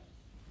say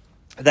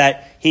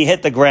that he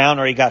hit the ground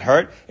or he got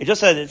hurt. It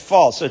just said it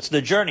falls. So it's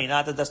the journey,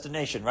 not the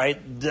destination,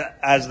 right?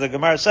 As the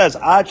Gemara says,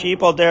 ad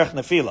she'ipol derech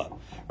nefila.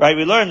 Right?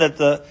 We learned that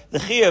the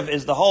chiyuv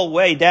is the whole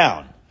way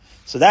down.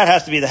 So that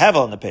has to be the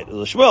hevel in the pit.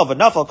 Shmuel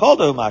v'nafal kol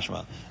dehu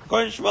mashma.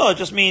 According to Shmuel, it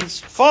just means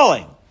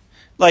falling.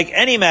 Like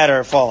any matter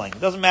of falling. It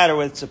doesn't matter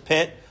whether it's a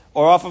pit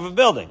or off of a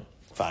building.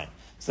 Fine.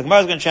 So the Gemara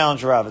is going to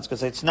challenge Rav. It's going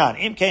to say it's not.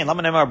 Im kain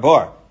lama nemar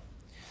bor.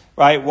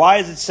 Right? Why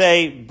does it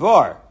say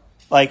bor?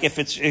 Like if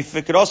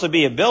it could also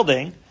be a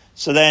building,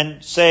 so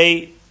then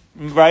say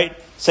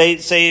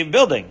a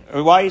building.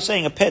 Or why are you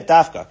saying a pit,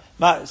 dafka?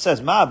 It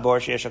says ma bor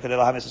sheyesh kadel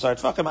hamisasar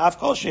tfachim, af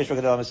kol sheyesh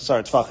kadel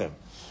hamisasar tfachim.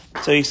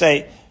 So you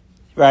say,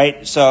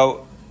 right?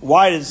 So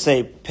why does it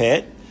say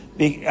pit?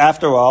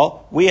 After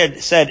all, we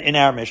had said in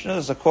our Mishnah,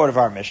 this is a quote of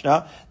our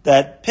Mishnah,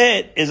 that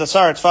pit is a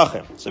sarat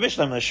tfachim. So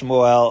Mishnah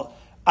Shmuel,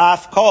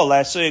 af kol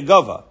la'asuy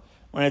gova.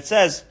 When it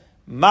says,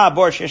 ma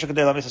bor sheyesh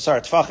kadei la'mis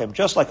sarat tfachim,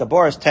 just like a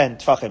bor is 10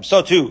 tfachim,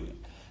 so too.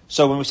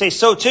 So when we say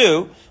so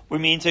too, we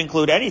mean to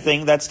include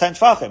anything that's 10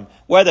 tfachim,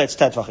 whether it's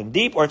 10 tfachim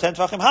deep or 10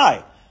 tfachim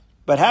high.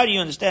 But how do you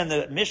understand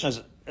the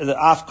Mishnah's the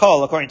af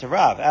kol according to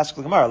Rav? Ask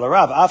the Gemara,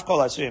 Rav, af kol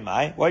asuy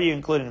mai. What are you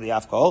including in the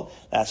af kol?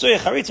 Asuy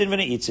charitzin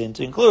v'neitzin,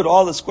 to include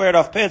all the squared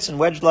off pits and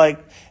wedge-like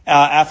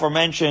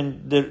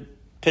aforementioned the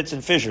pits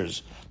and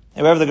fissures.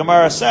 However, the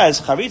Gemara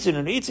says charitzin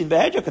v'neitzin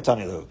behedya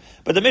katanilu,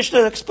 but the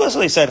Mishnah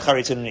explicitly said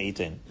charitzin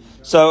v'neitzin.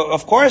 So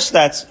of course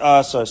that's so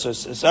of course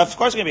it's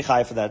going to be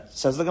high for that.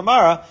 Says the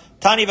Gemara,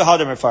 tani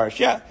v'hadam refarish.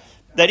 Yeah,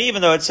 that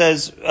even though it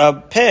says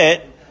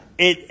pit,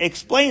 it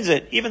explains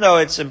it. Even though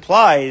it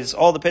implies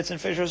all the pits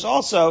and fissures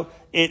also,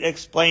 it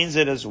explains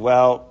it as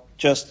well,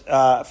 just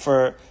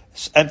for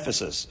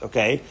emphasis.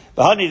 Okay,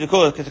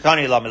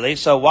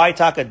 so why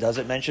Taka does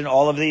it mention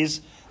all of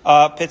these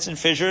pits and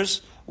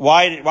fissures?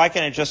 Why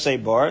can't it just say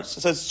bor? It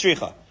says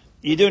stricha.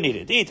 You do need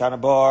it.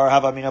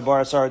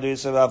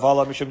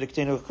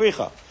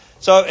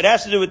 So it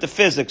has to do with the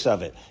physics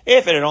of it.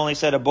 If it had only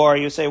said a bor,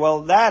 you say,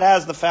 well, that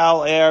has the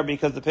foul air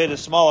because the pit is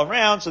small and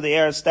round, so the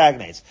air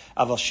stagnates.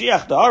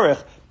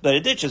 But a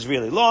ditch is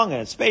really long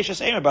and it's spacious.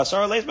 Maybe 10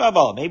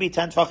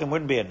 tfachim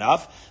wouldn't be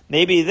enough.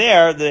 Maybe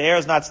there the air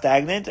is not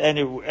stagnant and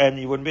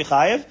you wouldn't be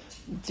chayiv.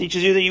 It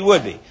teaches you that you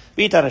would be.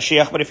 But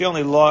if you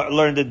only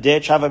learn the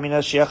ditch,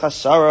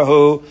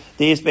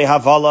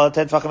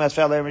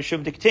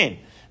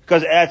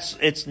 because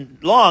it's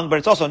long, but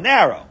it's also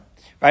narrow,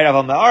 right?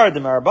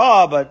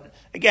 But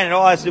again, it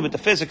all has to do with the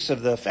physics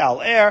of the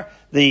foul air.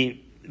 The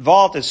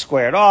vault is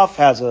squared off,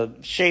 has a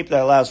shape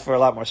that allows for a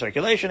lot more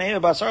circulation.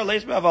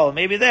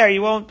 Maybe there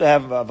you won't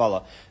have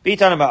avala.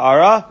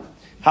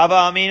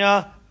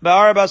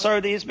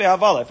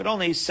 If it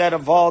only said a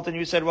vault and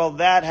you said, well,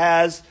 that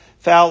has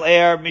foul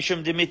air,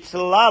 mishum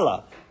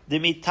dimitalala,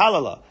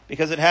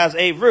 because it has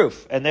a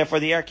roof, and therefore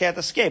the air can't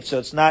escape, so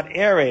it's not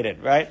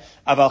aerated, right?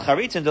 Aval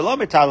charitzin delo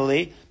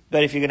mitalali,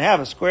 but if you can have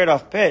a squared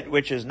off pit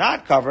which is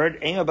not covered,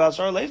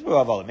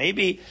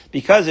 maybe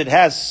because it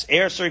has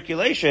air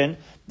circulation,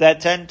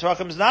 that 10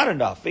 tvachim is not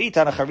enough.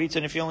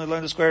 If you only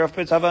learn the squared off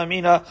pits,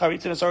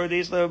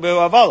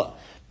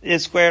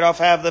 is squared off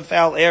have the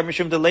foul air,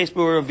 because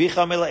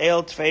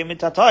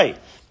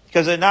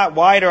they're not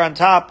wider on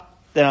top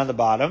than on the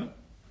bottom.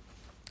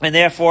 and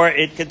therefore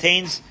it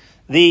contains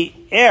the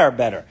air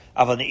better.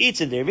 But when you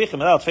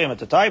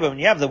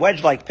have the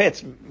wedge-like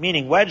pits,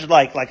 meaning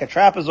wedge-like, like a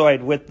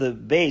trapezoid with the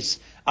base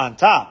on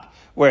top,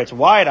 where it's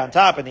wide on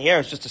top and the air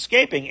is just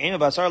escaping, maybe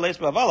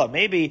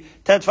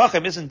 10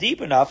 tfachim isn't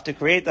deep enough to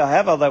create the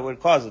hevel that would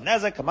cause a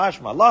nezek,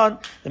 kamash malan.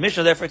 The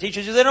Mishnah therefore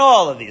teaches you that in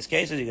all of these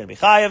cases you're going to be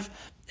chayiv,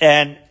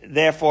 and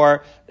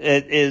therefore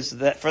it is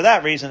that for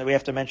that reason that we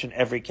have to mention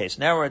every case.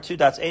 Now we're at 2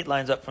 dots, 8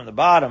 lines up from the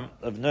bottom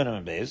of Nunim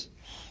and Beis.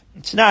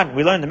 It's not.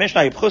 We learned the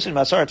Mishnah, Yibchusin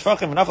Masar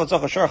Tfachim Nafal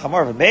Tzach Ashor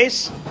Chamor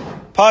V'Beis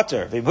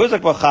Pater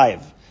V'Ibhuzak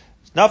B'Chayiv.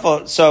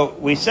 Nafal. So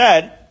we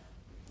said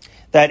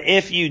that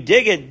if you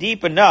dig it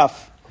deep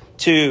enough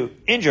to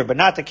injure but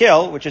not to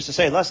kill, which is to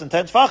say less than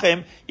 10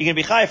 Tfachim, you can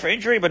be chayiv for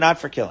injury but not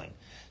for killing.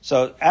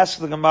 So ask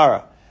the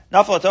Gemara.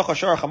 Nafal Tzach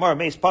Ashor Chamor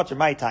V'Beis Pater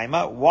Mai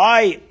Taima.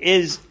 Why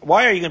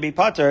are you going to be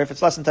Pater if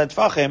it's less than 10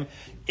 Tfachim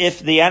if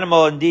the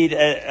animal indeed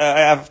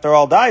after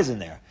all dies in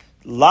there?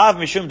 Lav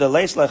Mishum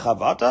Deleis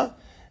Lechavata.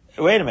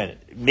 Wait a minute.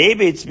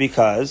 Maybe it's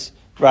because,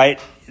 right,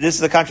 this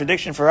is a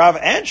contradiction for Rav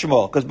and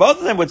Shmuel, because both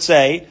of them would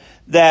say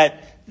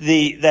that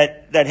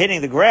that hitting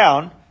the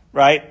ground,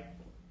 right,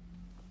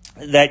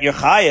 that you're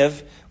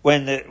chayiv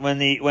when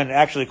it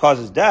actually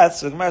causes death.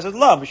 So the Gemara says,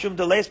 "La mishum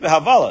deleis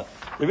behavala."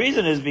 The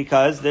reason is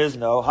because there's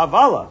no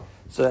havala.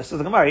 So that says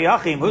the Gemara,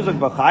 "Yachim huzak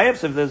b'chayiv."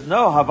 So if there's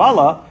no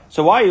havala,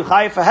 so why are you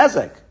chayiv for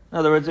hezek? In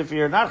other words, if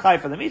you're not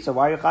chayiv for the mitzvah,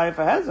 why are you chayiv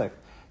for hezek?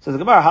 So the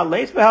Gemara,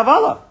 "Haleis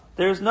behavala."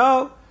 There's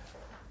no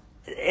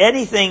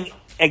anything,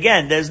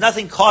 again, there's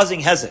nothing causing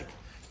hezek.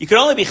 You can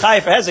only be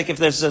chayiv for hezek if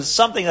there's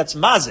something that's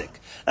mazik.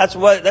 That's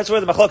where the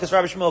machlokas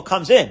Rabbi Shmuel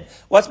comes in.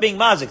 What's being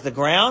mazik? The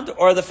ground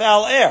or the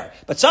foul air?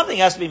 But something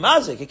has to be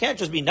mazik. It can't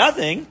just be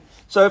nothing.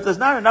 So if there's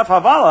not enough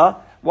havala,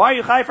 why are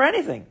you chayiv for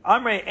anything?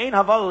 Amrei ein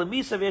havala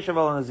l'misa v'yesh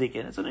havala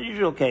nazikin. It's an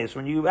unusual case.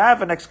 When you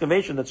have an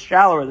excavation that's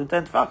shallower than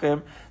 10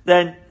 tefachim,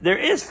 then there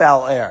is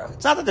foul air.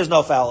 It's not that there's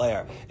no foul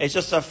air. It's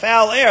just a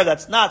foul air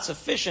that's not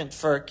sufficient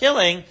for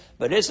killing,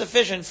 but is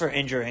sufficient for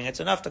injuring. It's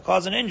enough to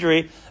cause an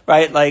injury,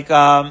 right? Like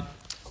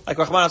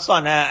Rahman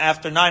Aslan,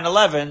 after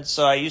 9/11,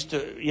 so I used to,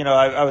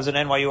 I was in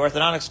NYU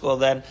orthodontic school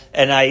then,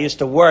 and I used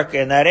to work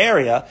in that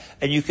area,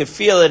 and you could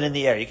feel it in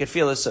the air. You could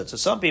feel the soot. So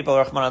some people,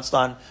 Rahman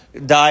Aslan,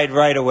 died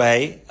right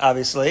away,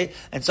 obviously,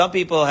 and some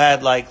people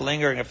had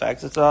lingering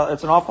effects. It's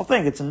an awful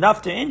thing. It's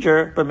enough to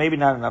injure, but maybe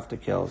not enough to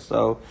kill.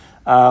 So,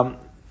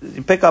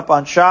 you pick up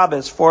on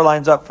Shabbos, 4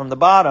 lines up from the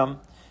bottom,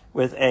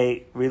 with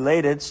a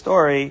related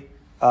story,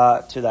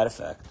 to that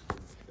effect.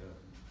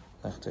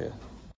 Thank you.